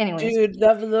something. Anyways. Dude,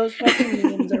 those fucking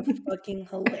memes are fucking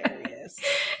hilarious.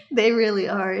 They really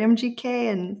are.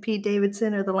 MGK and Pete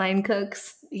Davidson are the line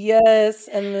cooks. Yes,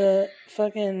 and the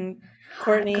fucking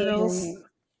Courtney girls.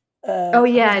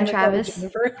 And Travis.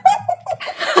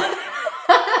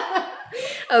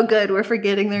 Oh, good. We're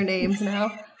forgetting their names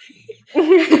now.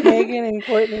 Megan and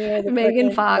Courtney are the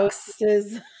Megan Fox.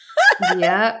 Hostesses.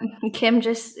 Yeah, Kim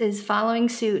just is following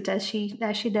suit as she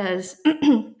does.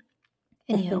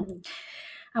 Anyhow,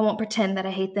 I won't pretend that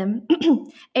I hate them.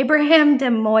 Abraham de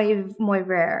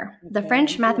Moivre, the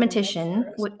French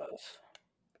mathematician,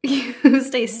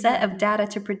 used a set of data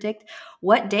to predict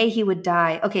what day he would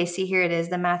die. Okay, see, here it is,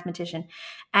 the mathematician.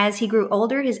 As he grew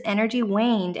older, his energy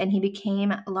waned and he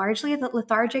became largely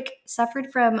lethargic,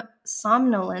 suffered from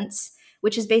somnolence,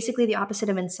 which is basically the opposite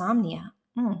of insomnia.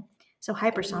 So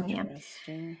hypersomnia.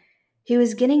 He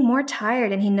was getting more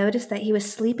tired and he noticed that he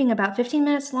was sleeping about 15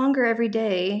 minutes longer every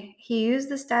day. He used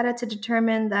this data to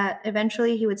determine that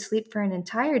eventually he would sleep for an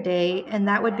entire day and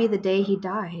that would be the day he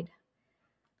died.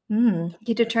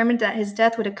 He determined that his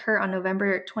death would occur on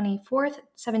November 24th,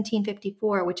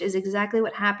 1754, which is exactly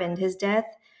what happened. His death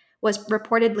was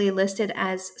reportedly listed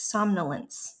as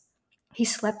somnolence. He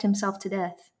slept himself to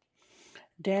death.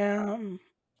 Damn.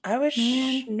 I wish...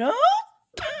 No?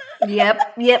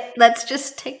 Yep. Let's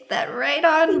just take that right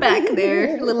on back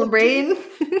there, little brain.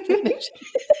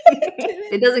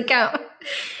 It doesn't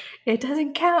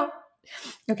count.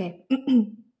 Okay.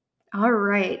 All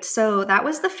right. So that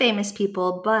was the famous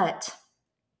people, but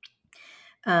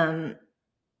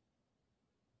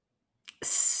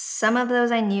some of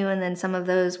those I knew and then some of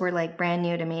those were like brand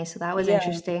new to me. So that was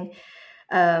interesting.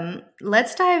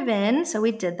 Let's dive in. So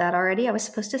we did that already. I was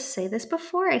supposed to say this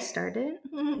before I started.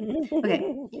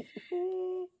 Okay.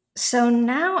 So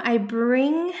now I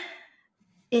bring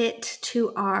it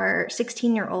to our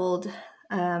 16-year-old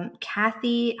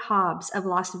Kathy Hobbs of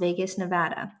Las Vegas,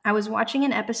 Nevada. I was watching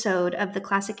an episode of the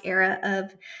classic era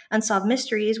of Unsolved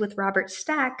Mysteries with Robert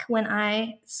Stack when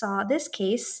I saw this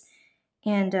case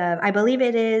And I believe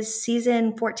it is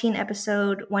season 14,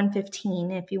 episode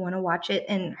 115, if you want to watch it.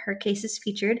 And her case is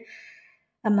featured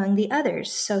among the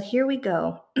others. So here we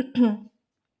go.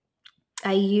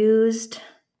 I used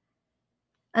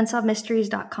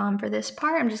unsolvedmysteries.com for this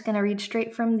part. I'm just going to read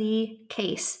straight from the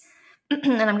case.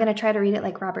 And I'm going to try to read it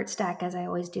like Robert Stack, as I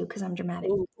always do, because I'm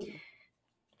dramatic. Ooh.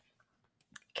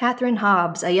 Catherine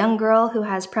Hobbs, a young girl who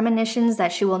has premonitions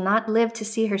that she will not live to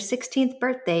see her 16th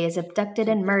birthday, is abducted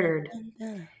and murdered.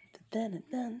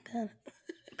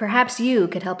 Perhaps you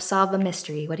could help solve the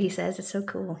mystery. What he says is so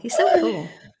cool. He's so cool.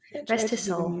 Rest his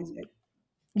soul.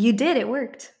 You did. It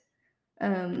worked.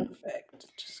 Perfect.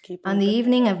 Just keep on the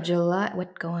evening of July.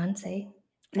 What? Go on. Say.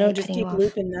 No, just keep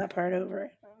looping that part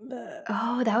over.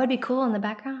 Oh, that would be cool in the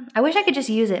background. I wish I could just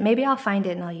use it. Maybe I'll find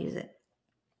it and I'll use it.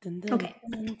 Okay.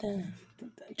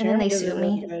 And then they sue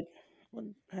me.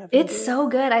 It's so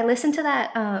good. I listen to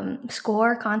that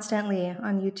score constantly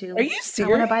on YouTube. Are you serious?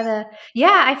 I want to buy the.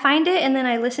 Yeah, I find it and then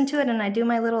I listen to it and I do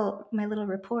my little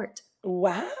report.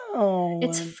 Wow,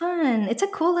 it's fun. It's a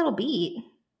cool little beat.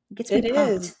 It gets me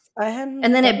pumped. Is. I hadn't.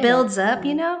 And then it builds up.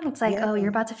 You know, it's like, oh, you're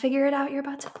about to figure it out. You're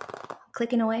about to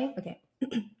clicking away. Okay.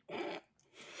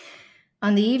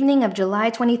 On the evening of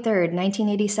July 23rd,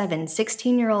 1987,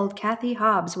 16-year-old Kathy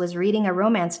Hobbs was reading a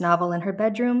romance novel in her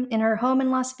bedroom in her home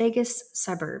in Las Vegas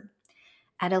suburb.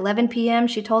 At 11 p.m.,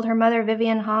 she told her mother,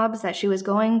 Vivian Hobbs, that she was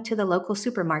going to the local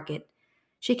supermarket.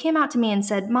 She came out to me and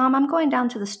said, "Mom, I'm going down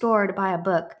to the store to buy a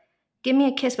book. Give me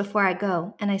a kiss before I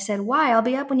go." And I said, "Why? I'll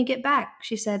be up when you get back."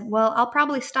 She said, "Well, I'll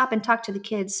probably stop and talk to the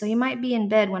kids, so you might be in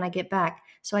bed when I get back."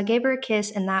 So I gave her a kiss,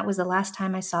 and that was the last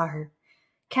time I saw her.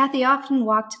 Kathy often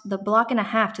walked the block and a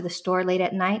half to the store late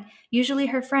at night. Usually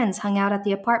her friends hung out at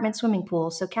the apartment swimming pool,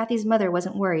 so Kathy's mother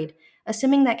wasn't worried.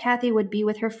 Assuming that Kathy would be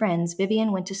with her friends,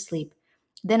 Vivian went to sleep.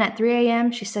 Then at 3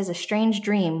 a.m., she says a strange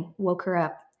dream woke her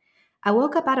up. "I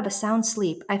woke up out of a sound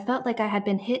sleep. I felt like I had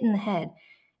been hit in the head.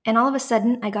 And all of a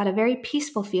sudden, I got a very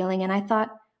peaceful feeling, and I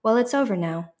thought, well, it's over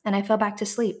now, and I fell back to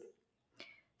sleep."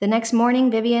 The next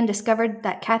morning, Vivian discovered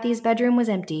that Kathy's bedroom was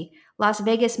empty. Las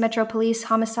Vegas Metro Police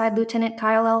Homicide Lieutenant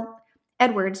Kyle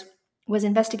Edwards was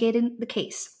investigating the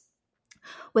case.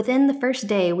 Within the first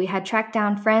day, we had tracked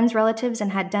down friends, relatives,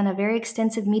 and had done a very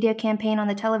extensive media campaign on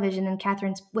the television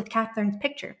with Catherine's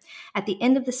picture. At the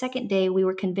end of the second day, we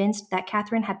were convinced that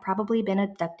Catherine had probably been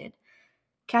abducted.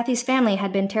 Kathy's family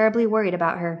had been terribly worried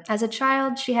about her. As a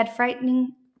child, she had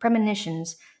frightening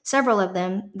premonitions, several of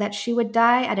them that she would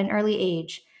die at an early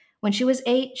age. When she was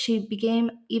 8, she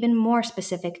became even more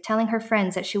specific, telling her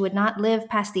friends that she would not live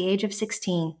past the age of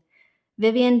 16.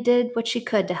 Vivian did what she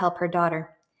could to help her daughter.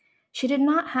 She did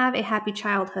not have a happy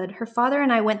childhood. Her father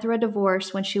and I went through a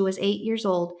divorce when she was 8 years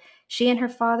old. She and her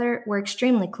father were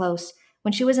extremely close.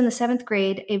 When she was in the 7th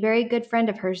grade, a very good friend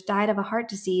of hers died of a heart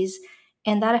disease,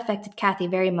 and that affected Kathy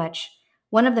very much.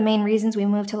 One of the main reasons we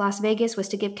moved to Las Vegas was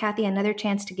to give Kathy another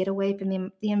chance to get away from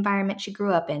the environment she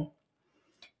grew up in.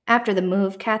 After the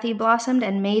move, Kathy blossomed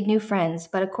and made new friends,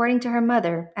 but according to her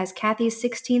mother, as Kathy's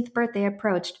 16th birthday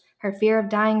approached, her fear of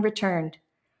dying returned.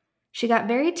 She got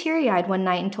very teary-eyed one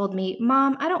night and told me,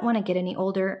 "Mom, I don't want to get any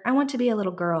older. I want to be a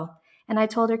little girl." And I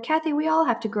told her, "Kathy, we all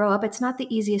have to grow up. It's not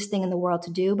the easiest thing in the world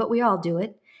to do, but we all do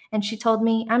it." And she told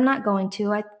me, "I'm not going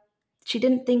to." She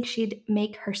didn't think she'd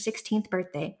make her 16th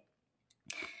birthday.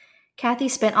 Kathy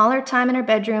spent all her time in her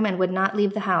bedroom and would not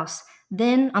leave the house.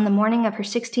 Then, on the morning of her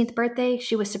 16th birthday,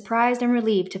 she was surprised and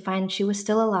relieved to find she was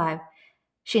still alive.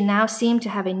 She now seemed to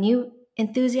have a new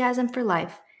enthusiasm for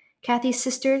life. Kathy's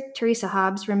sister, Teresa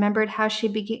Hobbs, remembered how she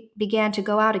began to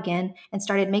go out again and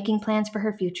started making plans for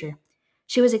her future.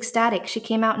 She was ecstatic. She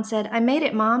came out and said, "I made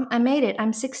it, Mom. I made it.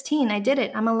 I'm 16. I did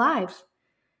it. I'm alive."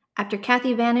 After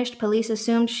Kathy vanished, police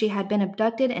assumed she had been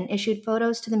abducted and issued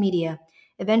photos to the media.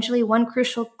 Eventually, one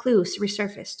crucial clue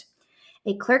resurfaced.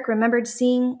 A clerk remembered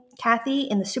seeing Kathy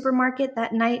in the supermarket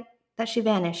that night that she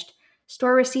vanished.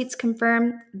 Store receipts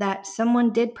confirmed that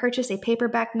someone did purchase a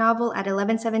paperback novel at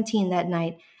 11:17 that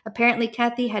night. Apparently,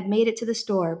 Kathy had made it to the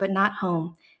store, but not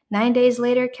home. 9 days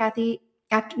after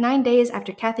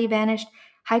Kathy vanished,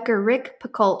 hiker Rick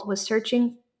Picoult was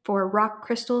searching for rock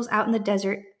crystals out in the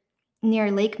desert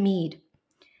near Lake Mead.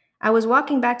 I was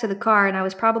walking back to the car, and I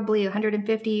was probably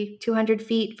 150, 200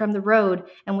 feet from the road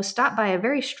and was stopped by a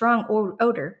very strong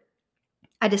odor.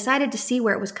 I decided to see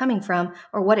where it was coming from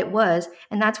or what it was,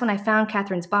 and that's when I found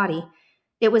Catherine's body.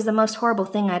 It was the most horrible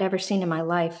thing I'd ever seen in my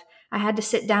life. I had to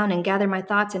sit down and gather my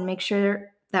thoughts and make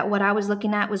sure that what I was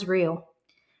looking at was real.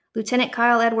 Lieutenant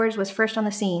Kyle Edwards was first on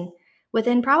the scene.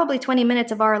 Within probably 20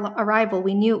 minutes of our arrival,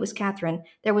 we knew it was Catherine.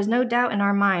 There was no doubt in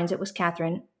our minds it was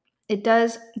Catherine. It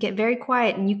does get very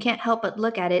quiet, and you can't help but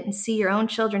look at it and see your own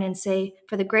children and say,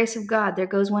 for the grace of God, there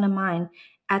goes one of mine.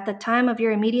 At the time of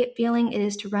your immediate feeling, it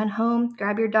is to run home,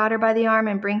 grab your daughter by the arm,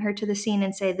 and bring her to the scene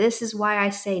and say, this is why I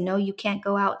say, no, you can't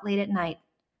go out late at night.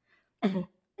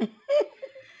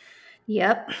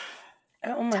 Yep.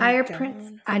 Oh my Tire God.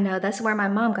 prints. I know, that's where my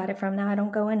mom got it from. Now I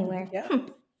don't go anywhere. Yeah.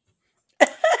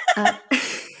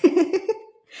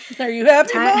 Are you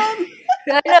happy, Mom?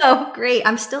 I know. Great.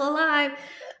 I'm still alive.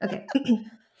 Okay.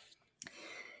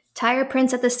 Tire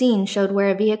prints at the scene showed where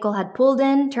a vehicle had pulled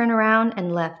in, turned around,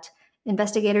 and left.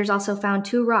 Investigators also found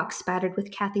 2 rocks spattered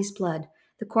with Kathy's blood.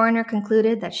 The coroner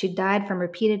concluded that she died from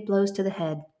repeated blows to the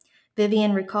head.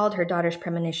 Vivian recalled her daughter's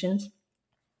premonitions.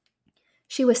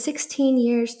 She was 16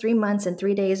 years, 3 months, and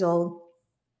 3 days old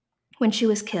when she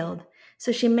was killed,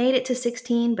 so she made it to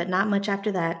 16, but not much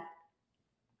after that.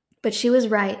 But she was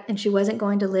right, and she wasn't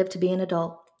going to live to be an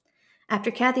adult.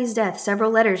 After Kathy's death, several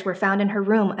letters were found in her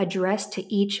room addressed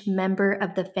to each member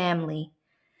of the family.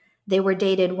 They were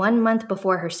dated 1 month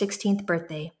before her 16th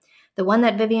birthday. The one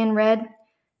to Vivian read,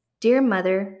 Dear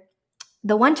Mother,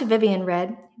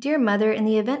 in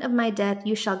the event of my death,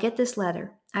 you shall get this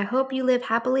letter. I hope you live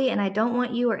happily, and I don't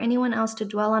want you or anyone else to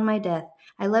dwell on my death.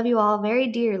 I love you all very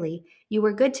dearly. You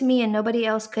were good to me, and nobody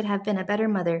else could have been a better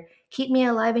mother. Keep me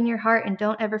alive in your heart, and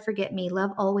don't ever forget me.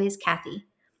 Love always, Kathy.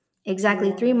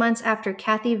 Exactly 3 months after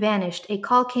Kathy vanished, a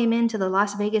call came in to the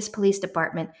Las Vegas Police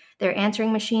Department. Their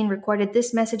answering machine recorded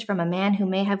this message from a man who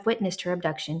may have witnessed her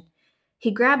abduction.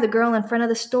 He grabbed the girl in front of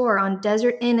the store on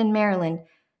Desert Inn in Maryland.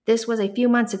 This was a few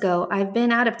months ago. I've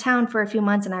been out of town for a few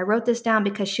months, and I wrote this down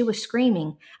because she was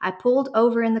screaming. I pulled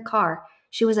over in the car.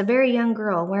 She was a very young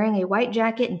girl, wearing a white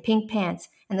jacket and pink pants,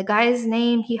 and the guy's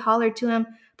name, he hollered to him,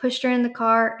 pushed her in the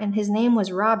car, and his name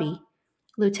was Robbie.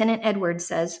 Lieutenant Edwards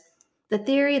says, The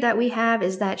theory that we have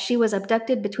is that she was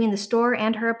abducted between the store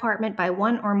and her apartment by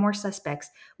one or more suspects.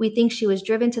 We think she was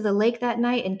driven to the lake that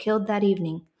night and killed that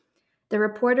evening.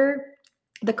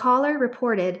 The caller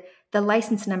reported the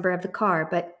license number of the car,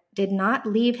 but did not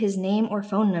leave his name or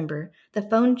phone number.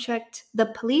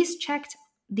 The police checked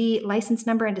the license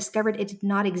number and discovered it did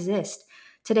not exist.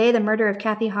 Today, the murder of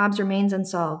Kathy Hobbs remains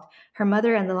unsolved. Her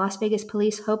mother and the Las Vegas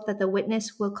police hope that the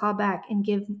witness will call back and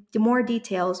give more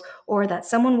details, or that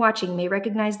someone watching may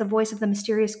recognize the voice of the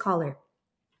mysterious caller.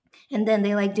 And then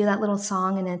they do that little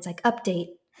song, and it's update.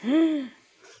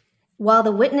 While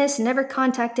the witness never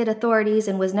contacted authorities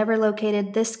and was never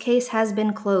located, this case has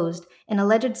been closed. An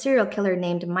alleged serial killer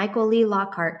named Michael Lee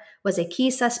Lockhart was a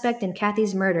key suspect in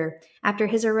Kathy's murder. After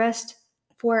his arrest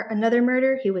for another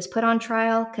murder, he was put on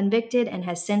trial, convicted, and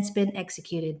has since been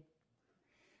executed.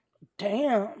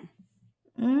 Damn.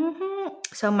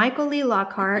 So Michael Lee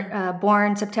Lockhart,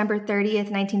 born September 30th,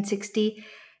 1960,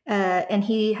 and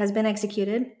he has been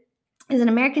executed, is an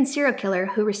American serial killer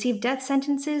who received death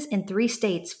sentences in 3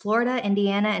 states, Florida,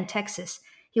 Indiana, and Texas.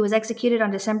 He was executed on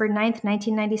December 9th,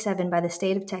 1997 by the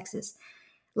state of Texas.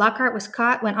 Lockhart was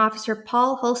caught when Officer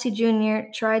Paul Hulsey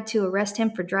Jr. tried to arrest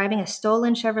him for driving a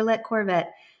stolen Chevrolet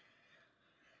Corvette.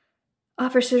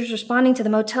 Officers responding to the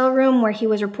motel room where he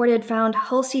was reported found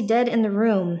Hulsey dead in the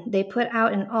room. They put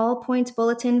out an all-points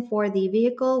bulletin for the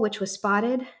vehicle, which was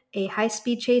spotted. A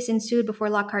high-speed chase ensued before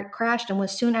Lockhart crashed and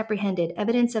was soon apprehended.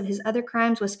 Evidence of his other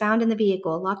crimes was found in the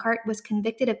vehicle. Lockhart was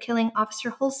convicted of killing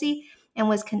Officer Hulsey and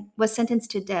was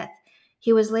sentenced to death.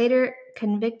 He was later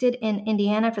convicted in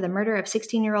Indiana for the murder of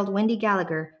 16-year-old Wendy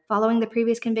Gallagher. Following the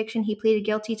previous conviction, he pleaded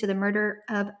guilty to the murder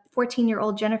of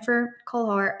 14-year-old Jennifer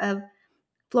Colhor of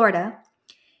Florida.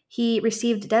 He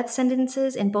received death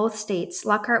sentences in both states.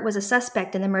 Lockhart was a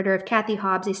suspect in the murder of Kathy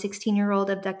Hobbs, a 16-year-old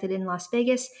abducted in Las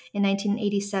Vegas in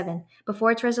 1987.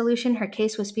 Before its resolution, her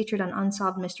case was featured on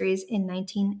Unsolved Mysteries in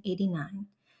 1989.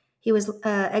 He was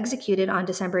executed on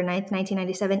December 9th,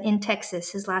 1997 in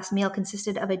Texas. His last meal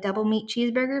consisted of a double meat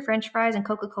cheeseburger, French fries, and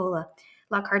Coca-Cola.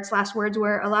 Lockhart's last words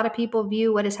were, "A lot of people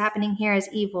view what is happening here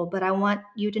as evil, but I want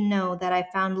you to know that I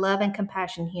found love and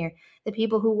compassion here. The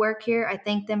people who work here, I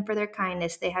thank them for their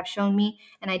kindness they have shown me,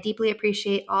 and I deeply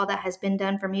appreciate all that has been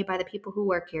done for me by the people who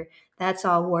work here. That's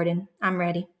all, Warden. I'm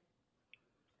ready."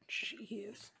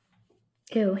 Jeez.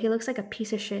 Ew, he looks like a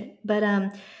piece of shit.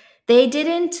 But they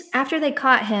didn't, after they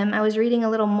caught him, I was reading a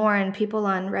little more, and people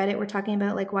on Reddit were talking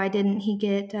about, why didn't he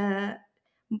get...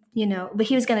 but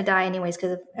he was going to die anyways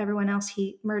because of everyone else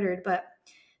he murdered. But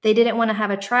they didn't want to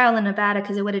have a trial in Nevada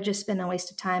because it would have just been a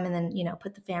waste of time, and then,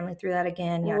 put the family through that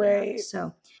again. Right.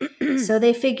 So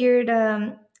they figured,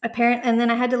 and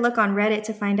then I had to look on Reddit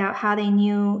to find out how they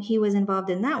knew he was involved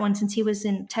in that one, since he was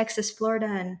in Texas, Florida,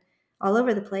 and all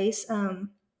over the place.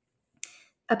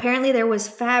 Apparently there was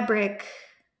fabric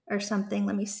or something.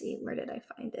 Let me see. Where did I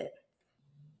find it?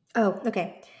 Oh,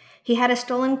 okay. He had a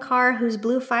stolen car whose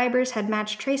blue fibers had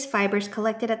matched trace fibers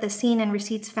collected at the scene, and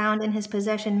receipts found in his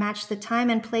possession matched the time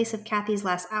and place of Kathy's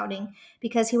last outing.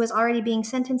 Because he was already being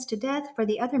sentenced to death for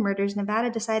the other murders,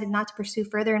 Nevada decided not to pursue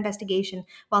further investigation.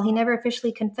 While he never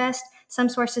officially confessed, some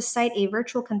sources cite a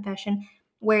virtual confession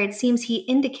where it seems he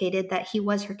indicated that he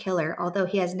was her killer, although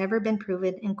he has never been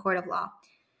proven in court of law.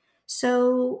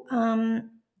 So,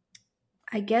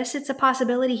 I guess it's a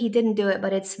possibility he didn't do it,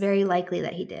 but it's very likely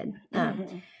that he did.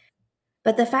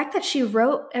 But the fact that she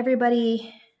wrote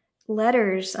everybody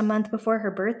letters a month before her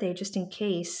birthday, just in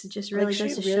case, just really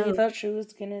goes to show. She really thought she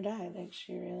was gonna die. Like,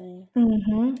 she really.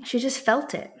 She just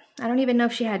felt it. I don't even know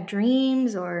if she had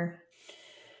dreams or.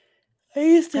 I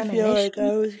used to feel like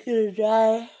I was gonna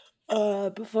die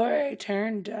before I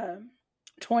turned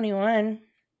 21.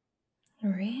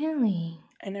 Really?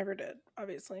 I never did,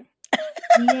 obviously.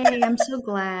 Yay, I'm so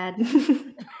glad.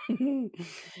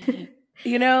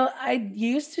 You know, I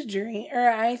used to dream, or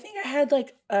I think I had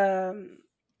like, I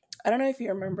don't know if you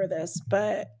remember this,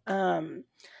 but I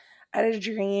had a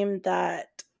dream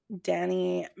that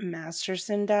Danny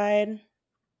Masterson died.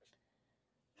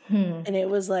 And it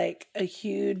was like a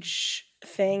huge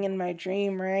thing in my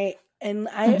dream, right? And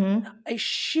I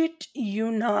shit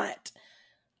you not,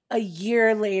 a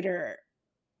year later,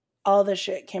 all the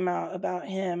shit came out about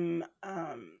him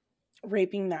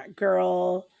raping that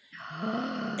girl.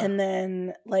 And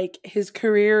then like his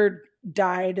career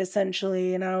died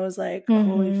essentially, and I was like,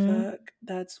 holy fuck,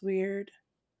 that's weird.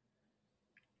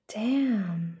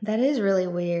 Damn, that is really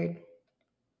weird.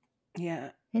 Yeah.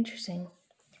 Interesting.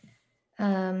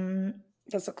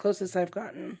 That's the closest I've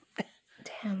gotten.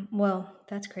 Damn, well,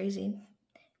 that's crazy.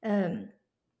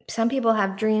 Some people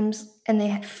have dreams and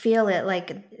they feel it,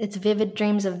 like it's vivid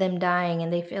dreams of them dying,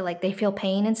 and they feel like they feel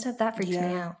pain and stuff. That freaks me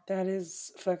out. That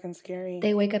is fucking scary.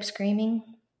 They wake up screaming.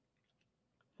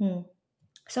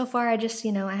 So far, I just,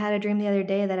 I had a dream the other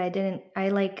day that I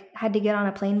like had to get on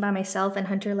a plane by myself, and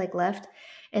Hunter like left.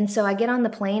 And so I get on the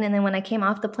plane, and then when I came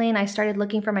off the plane, I started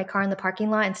looking for my car in the parking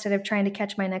lot instead of trying to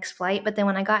catch my next flight. But then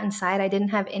when I got inside, I didn't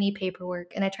have any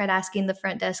paperwork, and I tried asking the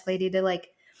front desk lady to like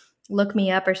look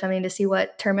me up or something to see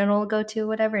what terminal to go to,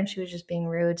 whatever, and she was just being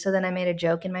rude. So then I made a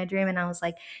joke in my dream, and I was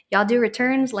like, y'all do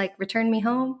returns, like return me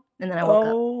home? And then I woke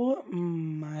up. Oh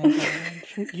my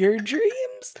god. Your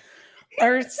dreams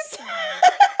are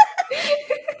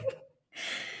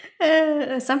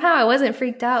somehow I wasn't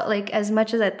freaked out like as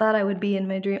much as I thought I would be in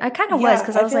my dream. I kind of was,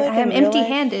 because I was like I am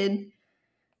empty-handed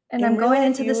and I'm going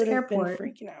into this airport. Been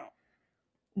freaking out.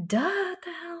 Duh,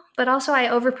 the hell. But also I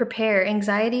over prepare.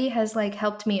 Anxiety has like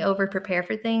helped me over prepare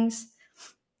for things.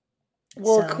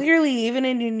 Well, clearly even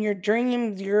in your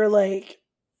dreams you're like,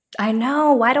 I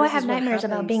know. Why do I have nightmares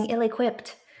about being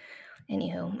ill-equipped?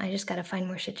 Anywho, I just gotta find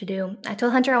more shit to do. I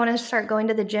told Hunter I want to start going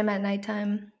to the gym at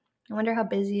nighttime. I wonder how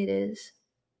busy it is.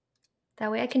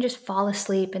 That way I can just fall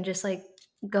asleep and just like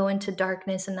go into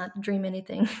darkness and not dream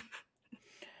anything.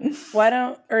 Y'all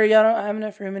don't have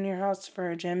enough room in your house for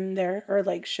a gym there or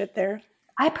like shit there?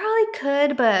 I probably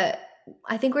could, but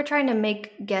I think we're trying to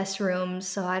make guest rooms,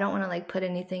 so I don't want to like put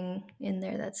anything in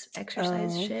there that's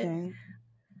exercise shit.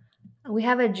 We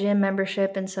have a gym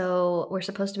membership, and so we're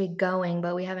supposed to be going,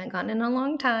 but we haven't gone in a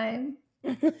long time.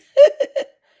 But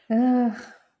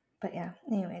yeah,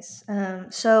 anyways.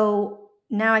 So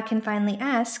now I can finally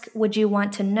ask, would you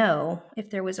want to know, if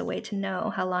there was a way to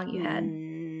know how long you had?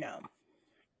 No.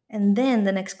 And then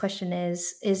the next question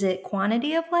is it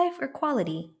quantity of life or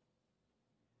quality?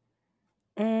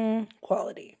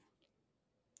 Quality.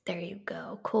 There you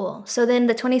go. Cool. So then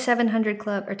the 2700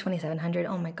 Club, or 2700,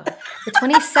 oh my God. The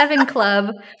 27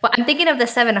 Club, well, I'm thinking of the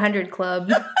 700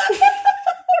 Club.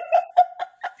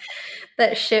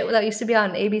 That shit that used to be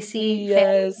on ABC.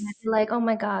 Yes. Like, oh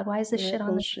my God, why is this shit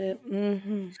on shit?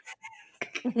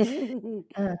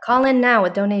 Call in now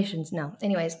with donations. No.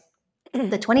 Anyways,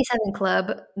 the 27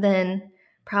 Club then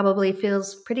probably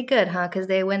feels pretty good, huh? Because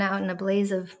they went out in a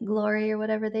blaze of glory or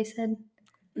whatever they said.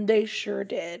 They sure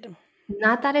did.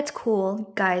 Not that it's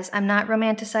cool, guys. I'm not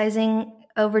romanticizing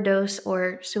overdose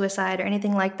or suicide or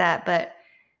anything like that, but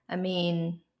I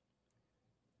mean,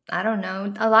 I don't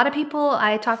know. A lot of people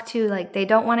I talk to, like, they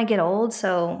don't want to get old,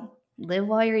 so live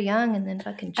while you're young and then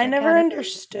fucking check out. I never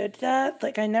understood that.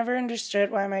 Like, I never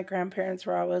understood why my grandparents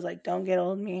were always like, don't get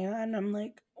old, Mia. And I'm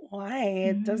like, why?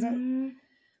 It doesn't,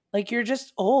 like, you're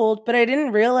just old. But I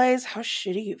didn't realize how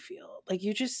shitty you feel. Like,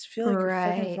 you just feel like you're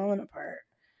fucking falling apart.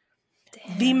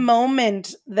 Damn. The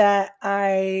moment that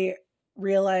I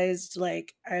realized,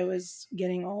 like, I was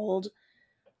getting old,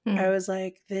 I was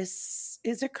like, this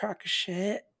is a crock of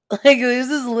shit. Like, this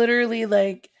is literally,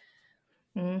 like,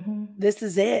 This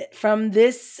is it. From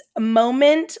this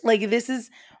moment, like this is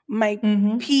my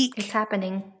peak. It's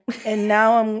happening. And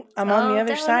now I'm on the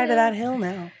other side of that hill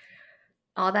now.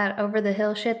 All that over the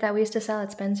hill shit that we used to sell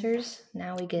at Spencer's,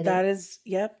 now we get that it. That is,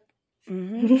 yep.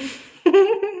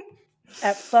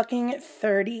 At fucking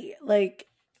 30, like.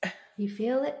 You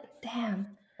feel it?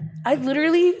 Damn. I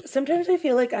literally, sometimes I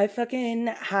feel like I fucking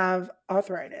have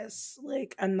arthritis.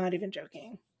 Like, I'm not even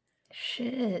joking.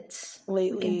 Shit.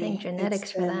 Lately. We can thank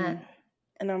genetics for that.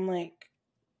 And I'm like,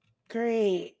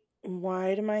 great.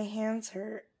 Why do my hands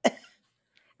hurt?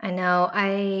 I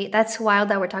know. That's wild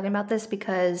that we're talking about this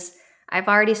because I've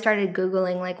already started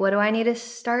Googling, like, what do I need to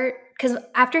start? Because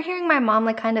after hearing my mom,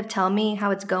 like, kind of tell me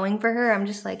how it's going for her, I'm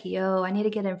just like, yo, I need to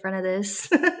get in front of this.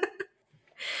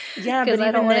 Yeah, but I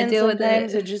don't want to deal with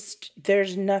it. Sometimes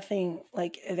there's nothing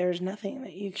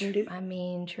that you can do. I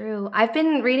mean, true. I've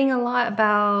been reading a lot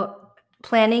about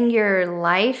planning your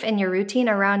life and your routine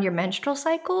around your menstrual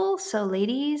cycle. So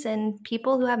ladies and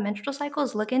people who have menstrual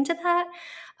cycles, look into that.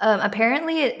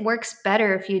 Apparently it works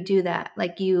better if you do that.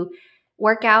 Like you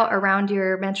work out around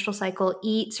your menstrual cycle,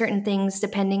 eat certain things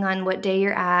depending on what day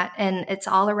you're at. And it's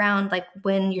all around like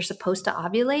when you're supposed to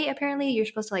ovulate. Apparently you're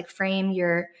supposed to like frame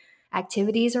your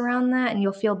activities around that and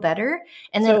you'll feel better.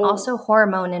 And then also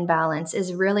hormone imbalance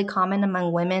is really common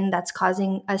among women. That's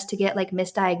causing us to get like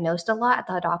misdiagnosed a lot at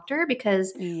the doctor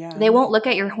because they won't look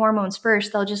at your hormones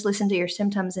first. They'll just listen to your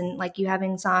symptoms and like you have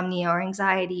insomnia or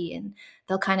anxiety and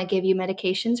they'll kind of give you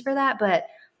medications for that. But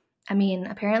I mean,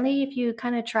 apparently if you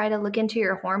kind of try to look into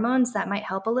your hormones, that might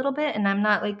help a little bit. And I'm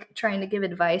not like trying to give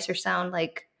advice or sound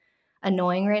like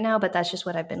annoying right now, but that's just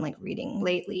what I've been like reading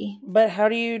lately. But how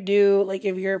do you do like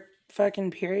if your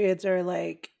fucking periods are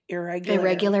like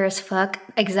irregular as fuck?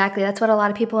 Exactly. That's what a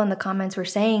lot of people in the comments were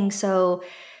saying. So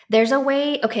there's a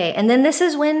way. Okay. And then this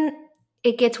is when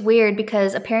it gets weird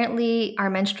because apparently our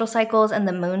menstrual cycles and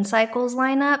the moon cycles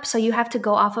line up. So you have to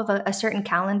go off of a certain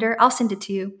calendar. I'll send it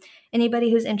to you. Anybody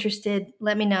who's interested,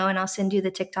 let me know and I'll send you the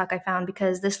TikTok I found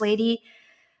because this lady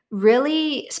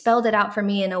really spelled it out for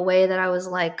me in a way that I was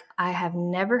like, I have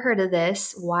never heard of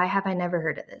this. Why have I never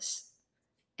heard of this?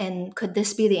 And could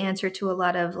this be the answer to a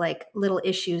lot of like little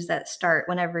issues that start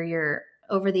whenever you're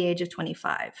over the age of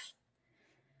 25?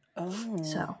 Oh.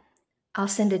 So I'll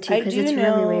send it to you because it's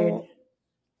really weird.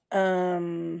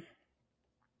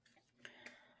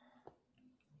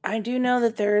 I do know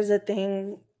that there is a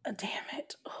thing. Damn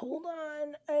it. Hold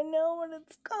on. I know what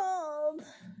it's called.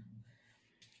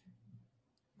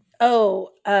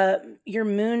 Oh, your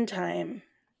moon time.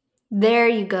 There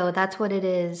you go. That's what it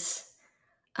is.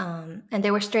 And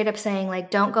they were straight up saying, like,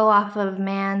 don't go off of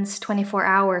man's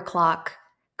 24-hour clock.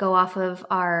 Go off of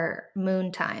our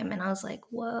moon time. And I was like,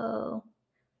 whoa.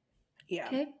 Yeah.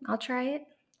 Okay, I'll try it.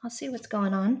 I'll see what's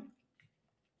going on.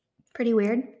 Pretty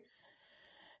weird.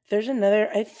 There's another,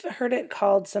 I've heard it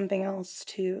called something else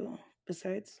too,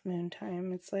 besides moon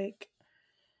time. It's like,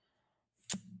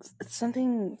 it's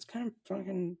something, it's kind of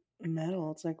fucking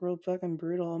metal. It's like real fucking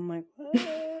brutal. I'm like, what?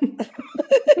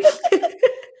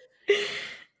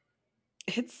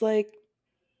 It's like,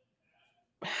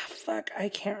 fuck, I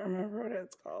can't remember what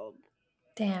it's called.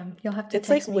 Damn, you'll have to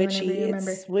text me whenever you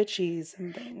remember. It's witchy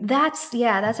something. That's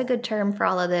a good term for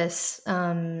all of this.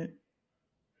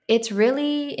 It's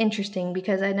really interesting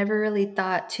because I never really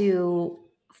thought to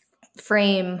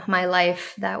frame my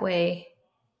life that way.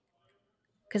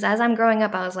 Because as I'm growing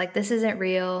up, I was like, this isn't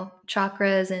real.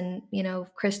 Chakras and,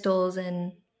 crystals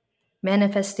and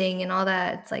manifesting and all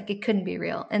that. It's like, it couldn't be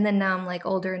real. And then now I'm like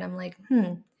older and I'm like,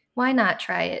 why not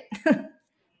try it?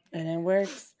 And it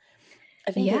works.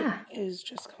 I think it is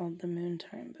just called the moon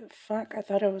time, but fuck, I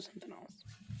thought it was something else.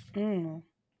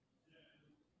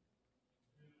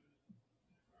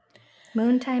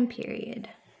 Moon time period.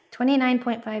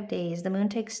 29.5 days. The moon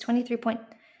takes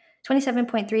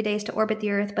 27.3 days to orbit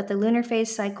the Earth, but the lunar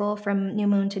phase cycle from new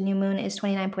moon to new moon is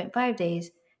 29.5 days.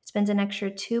 It spends an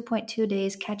extra 2.2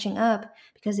 days catching up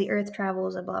because the Earth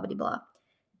travels a blah, blah, blah.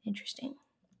 Interesting.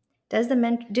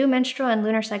 Do menstrual and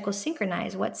lunar cycles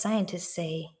synchronize? What scientists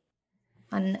say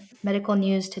on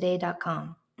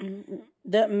medicalnewstoday.com.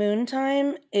 The moon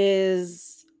time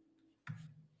is,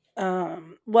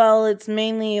 well, it's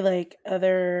mainly like and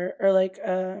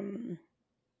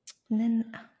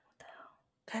then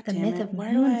the myth of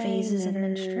moon phases and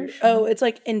menstruation. Oh, it's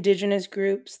like indigenous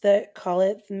groups that call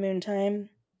it the moon time.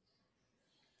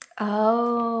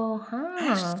 Oh, huh.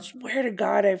 I swear to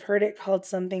God, I've heard it called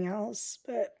something else,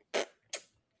 but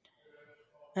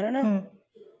I don't know.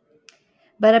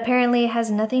 But apparently it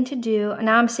has nothing to do.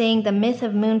 Now I'm saying the myth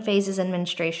of moon phases and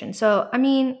menstruation. So, I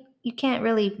mean, you can't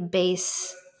really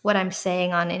base what I'm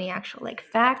saying on any actual like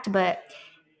fact, but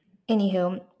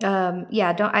anywho,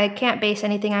 I can't base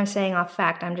anything I'm saying off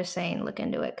fact. I'm just saying look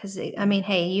into it because I mean,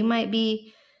 hey, you might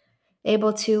be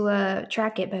able to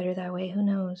track it better that way. Who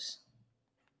knows?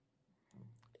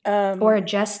 Or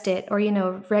adjust it, or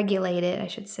regulate it, I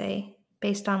should say,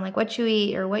 based on like what you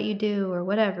eat or what you do or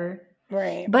whatever.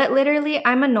 Right. But literally,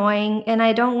 I'm annoying, and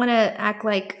I don't want to act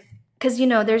like, because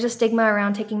there's a stigma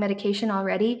around taking medication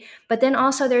already. But then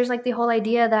also there's like the whole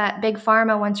idea that big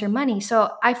pharma wants your money.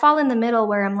 So I fall in the middle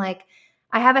where I'm like,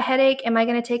 I have a headache. Am I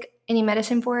going to take any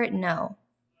medicine for it? No.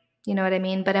 You know what I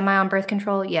mean? But am I on birth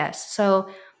control? Yes. So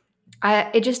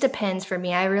it just depends for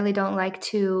me. I really don't like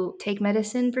to take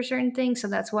medicine for certain things, so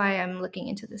that's why I'm looking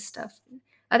into this stuff.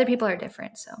 Other people are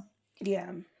different, so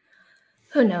yeah.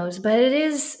 Who knows? But it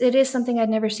is something I'd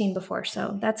never seen before,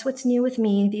 so that's what's new with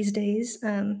me these days.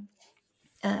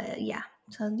 Yeah.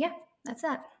 So yeah, that's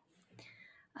that.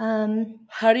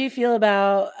 How do you feel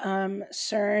about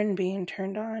CERN being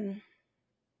turned on?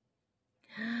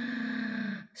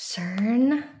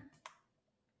 CERN?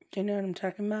 Do you know what I'm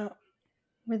talking about?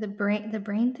 With the brain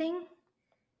thing? Am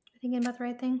I thinking about the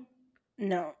right thing?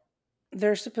 No.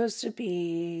 They're supposed to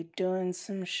be doing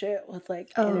some shit with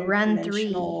like Run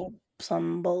 3.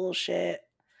 Some bullshit.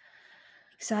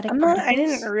 Exotic particles? I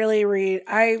didn't really read.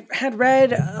 I had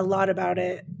read a lot about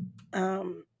it.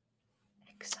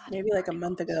 Maybe like a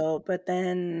month ago, but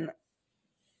then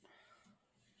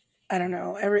I don't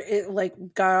know. It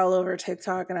like got all over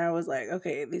TikTok, and I was like,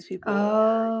 okay, these people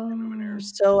are.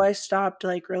 So I stopped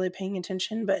like really paying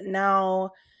attention. But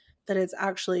now that it's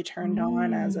actually turned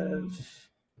on as of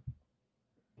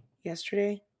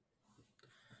yesterday,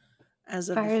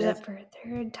 fires up for a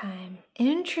third time.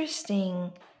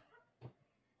 Interesting.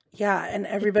 Yeah, and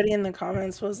everybody in the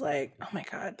comments was like, "Oh my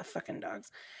god, the fucking dogs!"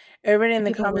 Everybody in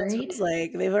the comments was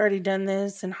like, "They've already done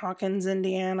this in Hawkins,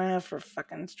 Indiana, for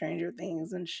fucking Stranger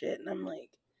Things and shit." And I'm like,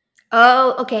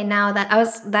 "Oh, okay." Now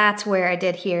that's where I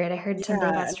did hear it. I heard something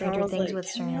about Stranger Things like, with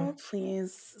CERN. Can you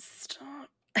please stop?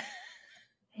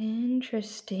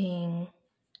 Interesting.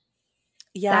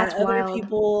 Yeah, that's other wild.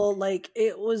 People like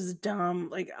it was dumb.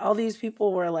 Like all these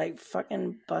people were like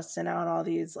fucking busting out all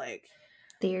these like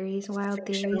theories, wild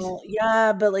theories.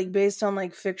 Yeah, but like based on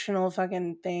like fictional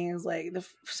fucking things. Like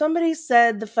somebody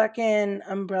said the fucking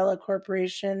Umbrella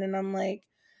Corporation, and I'm like,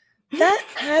 that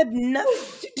had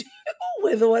nothing to do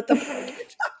with what the fuck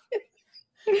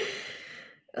you're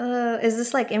talking. Is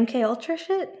this like MK Ultra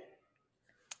shit?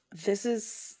 This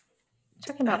is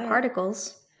talking about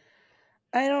particles.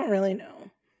 I don't really know.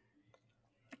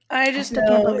 I just still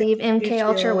can't believe MK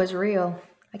Ultra was real.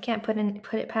 I can't put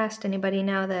it past anybody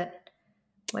now that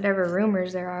whatever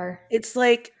rumors there are. It's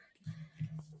like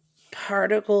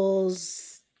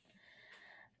particles.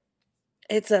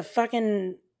 It's a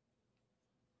fucking.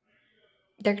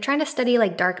 They're trying to study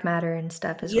like dark matter and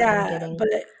stuff is what I'm getting. But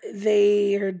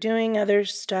they are doing other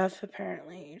stuff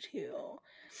apparently too.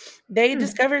 They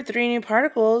discovered 3 new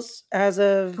particles as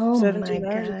of 17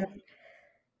 hours ago.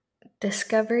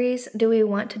 Discoveries? Do we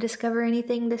want to discover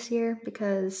anything this year?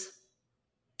 Because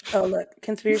oh look,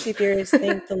 conspiracy theorists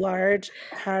think the Large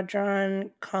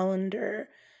Hadron Collider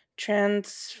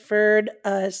transferred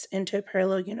us into a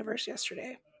parallel universe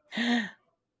yesterday.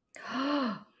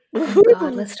 Oh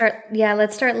God, let's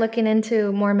start looking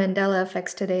into more Mandela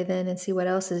effects today then and see what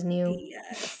else is new.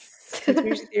 Yes.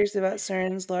 Conspiracy theories about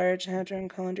CERN's Large Hadron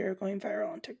Collider are going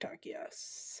viral on TikTok,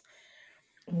 yes.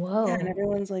 Whoa. Yeah, and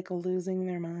everyone's like losing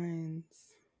their minds.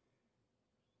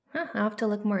 Huh, I'll have to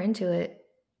look more into it.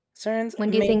 CERN's when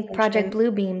do you think Project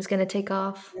Bluebeam's going to take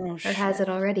off? Or has it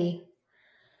already?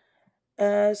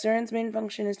 CERN's main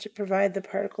function is to provide the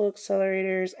particle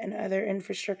accelerators and other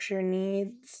infrastructure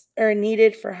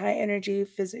needed for high energy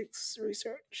physics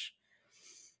research.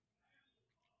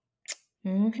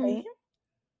 Mm-hmm. Okay.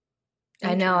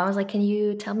 I know. I was like, can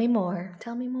you tell me more?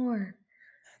 Tell me more.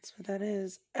 That's what that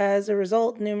is. As a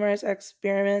result, numerous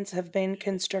experiments have been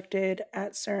constructed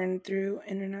at CERN through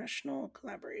international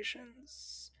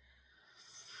collaborations.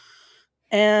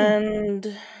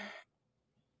 And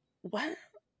what?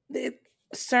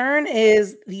 CERN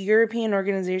is the European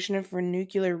Organization for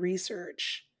Nuclear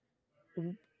Research.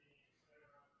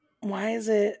 Why is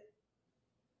it?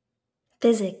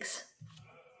 Physics.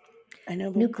 I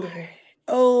know, but nuclear.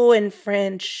 Oh, in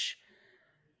French.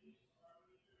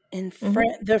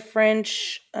 The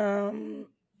French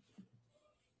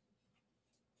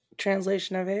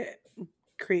translation of it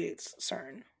creates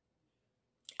CERN.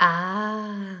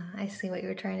 Ah, I see what you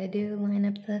were trying to do. Line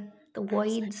up the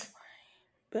voids.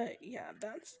 But yeah,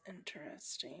 that's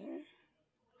interesting.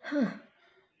 Huh.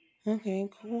 Okay,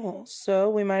 cool. So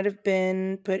we might have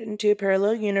been put into a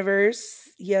parallel universe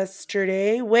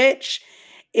yesterday, which,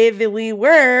 if we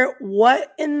were,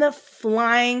 what in the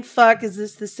flying fuck is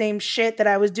this the same shit that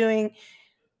I was doing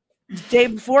the day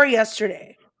before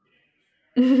yesterday?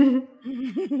 Ain't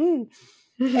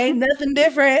nothing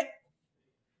different.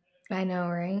 I know,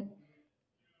 right?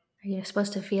 Are you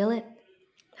supposed to feel it?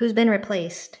 Who's been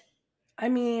replaced? I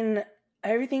mean,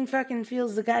 everything fucking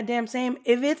feels the goddamn same.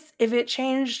 If it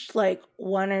changed like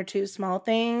one or two small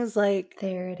things, like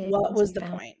There it is. what was the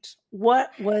point?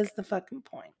 What was the fucking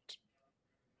point?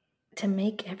 To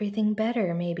make everything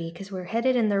better, maybe, because we're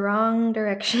headed in the wrong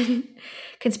direction.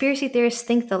 Conspiracy theorists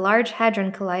think the Large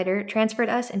Hadron Collider transferred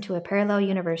us into a parallel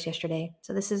universe yesterday.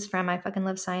 So this is from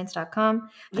ifuckinglovescience.com.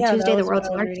 On Tuesday, the world's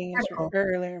largest article.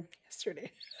 Earlier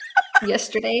yesterday.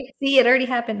 Yesterday? See, it already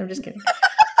happened. I'm just kidding.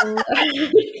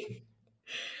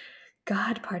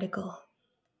 God particle.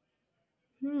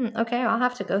 Okay, I'll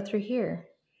have to go through here.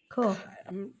 Cool.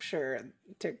 I'm sure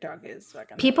TikTok is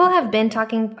fucking. People have been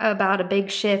talking about a big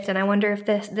shift, and I wonder if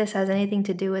this has anything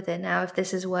to do with it now. If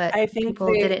this is what I think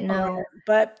people didn't know,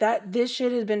 but this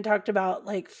shit has been talked about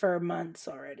like for months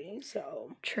already.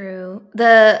 So true.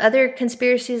 The other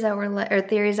conspiracies that were or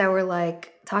theories that were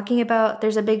like talking about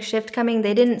there's a big shift coming.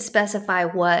 They didn't specify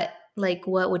what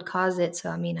would cause it. So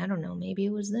I mean, I don't know. Maybe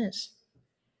it was this.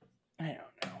 I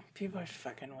don't know. People are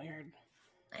fucking weird.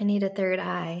 I need a third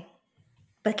eye.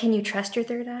 But can you trust your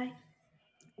third eye?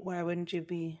 Why wouldn't you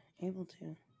be able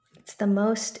to? It's the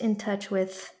most in touch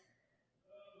with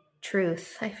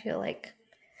truth, I feel like.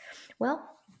 Well,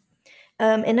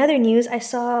 in other news, I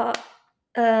saw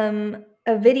a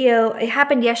video. It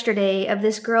happened yesterday of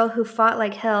this girl who fought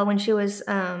like hell when she was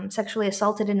sexually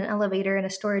assaulted in an elevator in a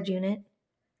storage unit.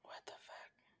 What the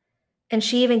fuck? And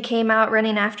she even came out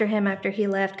running after him after he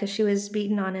left because she was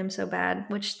beating on him so bad,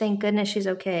 which thank goodness she's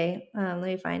okay. Let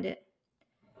me find it.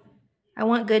 I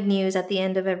want good news at the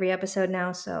end of every episode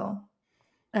now, so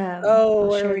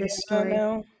I'll share this story.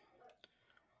 Now?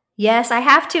 Yes, I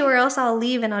have to, or else I'll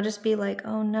leave and I'll just be like,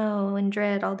 oh no, in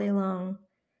dread all day long.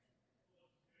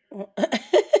 Let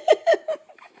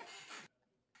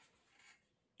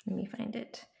me find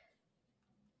it.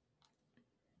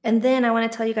 And then I want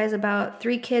to tell you guys about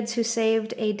 3 kids who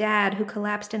saved a dad who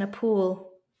collapsed in a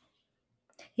pool.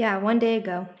 Yeah, 1 day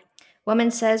ago.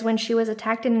 Woman says when she was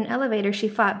attacked in an elevator, she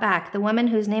fought back. The woman,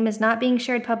 whose name is not being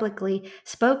shared publicly,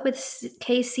 spoke with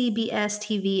KCBS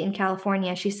TV in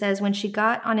California. She says when she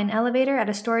got on an elevator at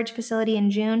a storage facility in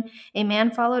June, a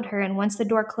man followed her, and once the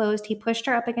door closed, he pushed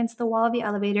her up against the wall of the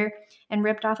elevator and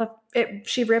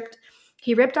he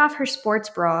ripped off her sports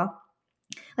bra.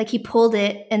 Like he pulled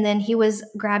it, and then he was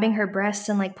grabbing her breasts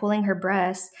and like pulling her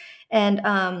breasts, and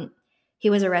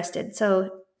he was arrested.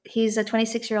 So he's a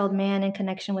 26-year-old man in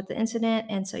connection with the incident.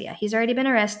 And so, yeah, he's already been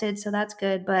arrested. So that's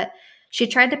good. But she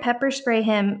tried to pepper spray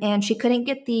him and she couldn't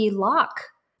get the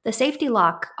safety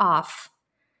lock off.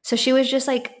 So she was just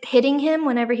like hitting him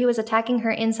whenever he was attacking her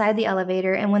inside the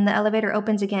elevator. And when the elevator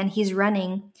opens again, he's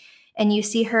running. And you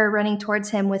see her running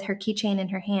towards him with her keychain in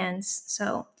her hands.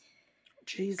 So,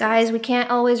 Jesus. Guys, we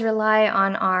can't always rely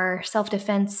on our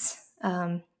self-defense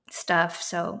stuff.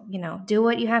 So, do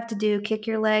what you have to do. Kick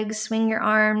your legs, swing your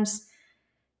arms,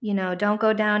 don't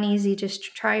go down easy.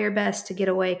 Just try your best to get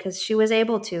away because she was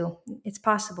able to. It's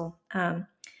possible. So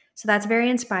that's very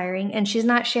inspiring. And she's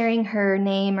not sharing her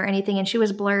name or anything. And she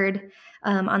was blurred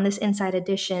on this Inside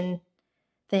Edition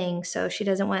thing. So she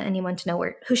doesn't want anyone to know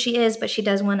who she is, but she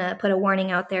does want to put a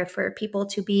warning out there for people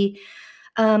to be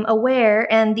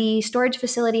aware. And the storage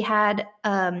facility had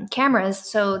cameras,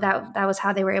 so that was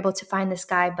how they were able to find this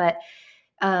guy. But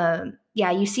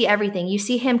yeah, you see everything. You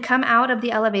see him come out of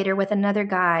the elevator with another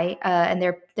guy, and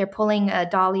they're pulling a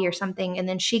dolly or something, and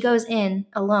then she goes in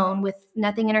alone with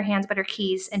nothing in her hands but her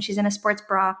keys, and she's in a sports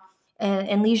bra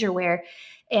and leisure wear,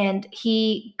 and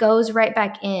he goes right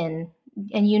back in.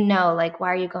 And like,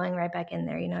 why are you going right back in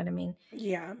there? You know what I mean?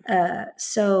 Yeah.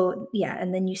 So, yeah,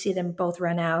 and then you see them both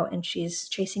run out, and she's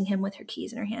chasing him with her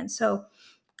keys in her hand. So,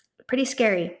 pretty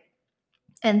scary.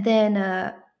 And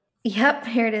then, yep,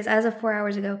 here it is. As of 4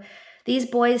 hours ago, these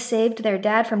boys saved their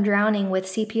dad from drowning with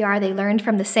CPR they learned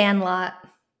from The Sandlot.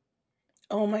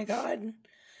 Oh, my God.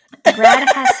 Brad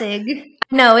Hassig.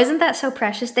 No, isn't that so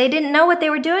precious? They didn't know what they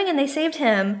were doing, and they saved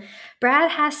him.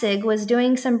 Brad Hassig was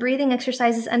doing some breathing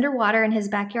exercises underwater in his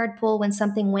backyard pool when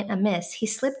something went amiss. He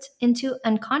slipped into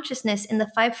unconsciousness in the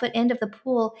 5-foot end of the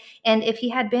pool, and if he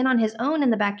had been on his own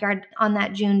in the backyard on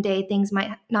that June day, things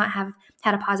might not have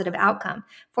had a positive outcome.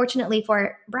 Fortunately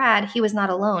for Brad, he was not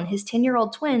alone. His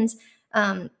 10-year-old twins,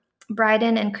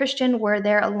 Bryden and Christian were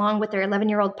there along with their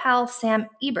 11-year-old pal, Sam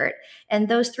Ebert, and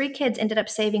those 3 kids ended up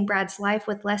saving Brad's life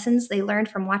with lessons they learned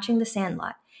from watching The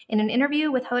Sandlot. In an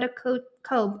interview with Hoda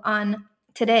Kotb on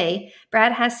Today,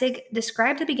 Brad Hassig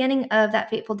described the beginning of that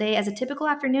fateful day as a typical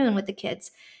afternoon with the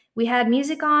kids. We had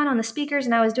music on the speakers,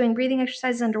 and I was doing breathing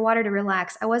exercises underwater to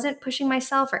relax. I wasn't pushing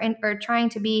myself or trying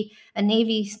to be a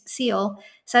Navy SEAL.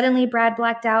 Suddenly, Brad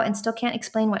blacked out and still can't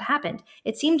explain what happened.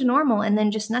 It seemed normal and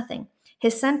then just nothing.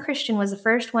 His son Christian was the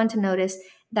first one to notice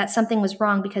that something was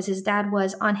wrong because his dad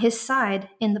was on his side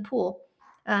in the pool.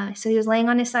 So he was laying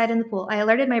on his side in the pool. I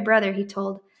alerted my brother, he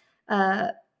told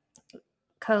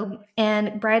Kotb,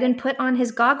 and Bryden put on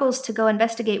his goggles to go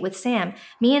investigate with Sam.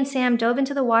 Me and Sam dove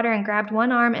into the water and grabbed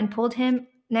one arm and pulled him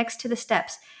next to the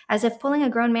steps. As if pulling a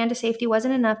grown man to safety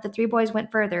wasn't enough, the 3 boys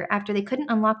went further. After they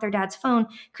couldn't unlock their dad's phone,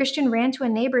 Christian ran to a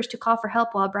neighbor's to call for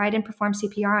help while Bryden performed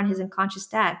CPR on his unconscious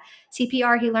dad.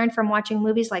 CPR he learned from watching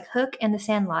movies like Hook and The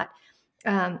Sandlot.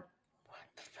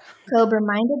 Kotb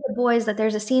reminded the boys that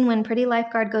there's a scene when Pretty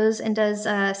Lifeguard goes and does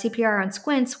CPR on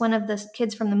Squints, one of the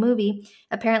kids from the movie.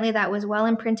 Apparently, that was well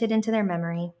imprinted into their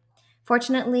memory.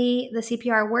 Fortunately, the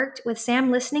CPR worked. With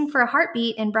Sam listening for a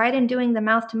heartbeat and Bryden doing the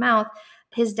mouth-to-mouth,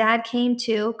 his dad came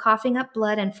to, coughing up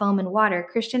blood and foam and water.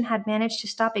 Christian had managed to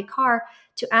stop a car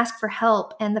to ask for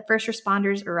help, and the first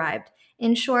responders arrived.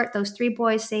 In short, those 3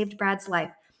 boys saved Brad's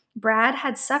life. Brad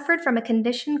had suffered from a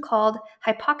condition called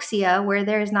hypoxia, where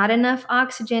there is not enough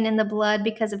oxygen in the blood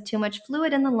because of too much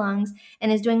fluid in the lungs,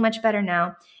 and is doing much better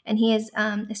now. And he is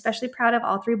especially proud of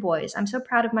all 3 boys. I'm so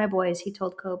proud of my boys, he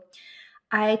told Kotb.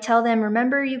 I tell them,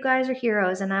 remember, you guys are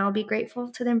heroes, and I will be grateful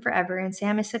to them forever. And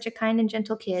Sam is such a kind and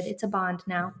gentle kid. It's a bond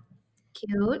now.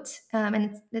 Cute.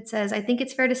 And it says, I think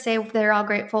it's fair to say they're all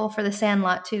grateful for The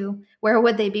Sandlot, too. Where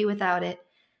would they be without it?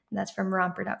 And that's from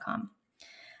romper.com.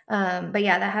 But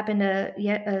yeah, that happened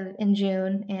in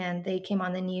June, and they came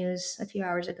on the news a few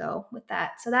hours ago with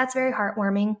that. So that's very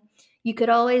heartwarming. You could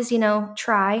always,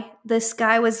 try. This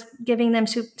guy was giving them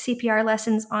CPR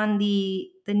lessons on the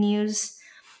news,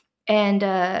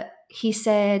 and he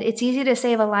said, it's easy to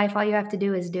save a life. All you have to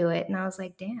do is do it. And I was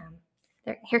like, damn,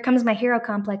 here comes my hero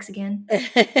complex again.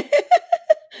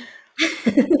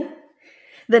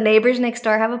 The neighbors next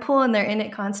door have a pool and they're in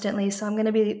it constantly. So I'm going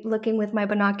to be looking with my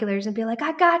binoculars and be like,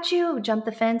 I got you. Jump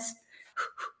the fence.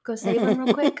 Go save them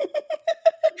real quick.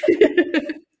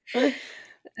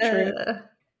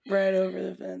 Right over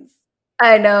the fence.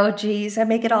 I know. Geez, I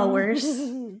make it all worse.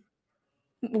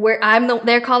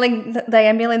 They're calling the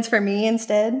ambulance for me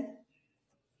instead.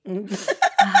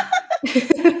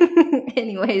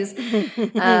 Anyways,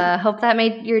 hope that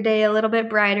made your day a little bit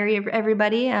brighter,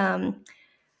 everybody.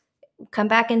 Come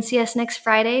back and see us next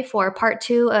Friday for part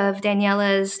 2 of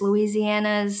Daniela's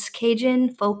Louisiana's Cajun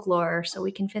folklore, so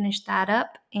we can finish that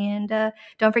up. And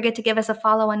don't forget to give us a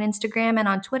follow on Instagram and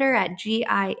on Twitter at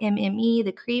GIMME,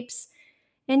 the creeps.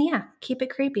 And yeah, keep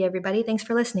it creepy, everybody. Thanks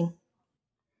for listening.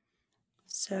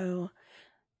 So,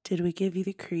 did we give you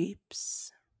the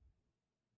creeps?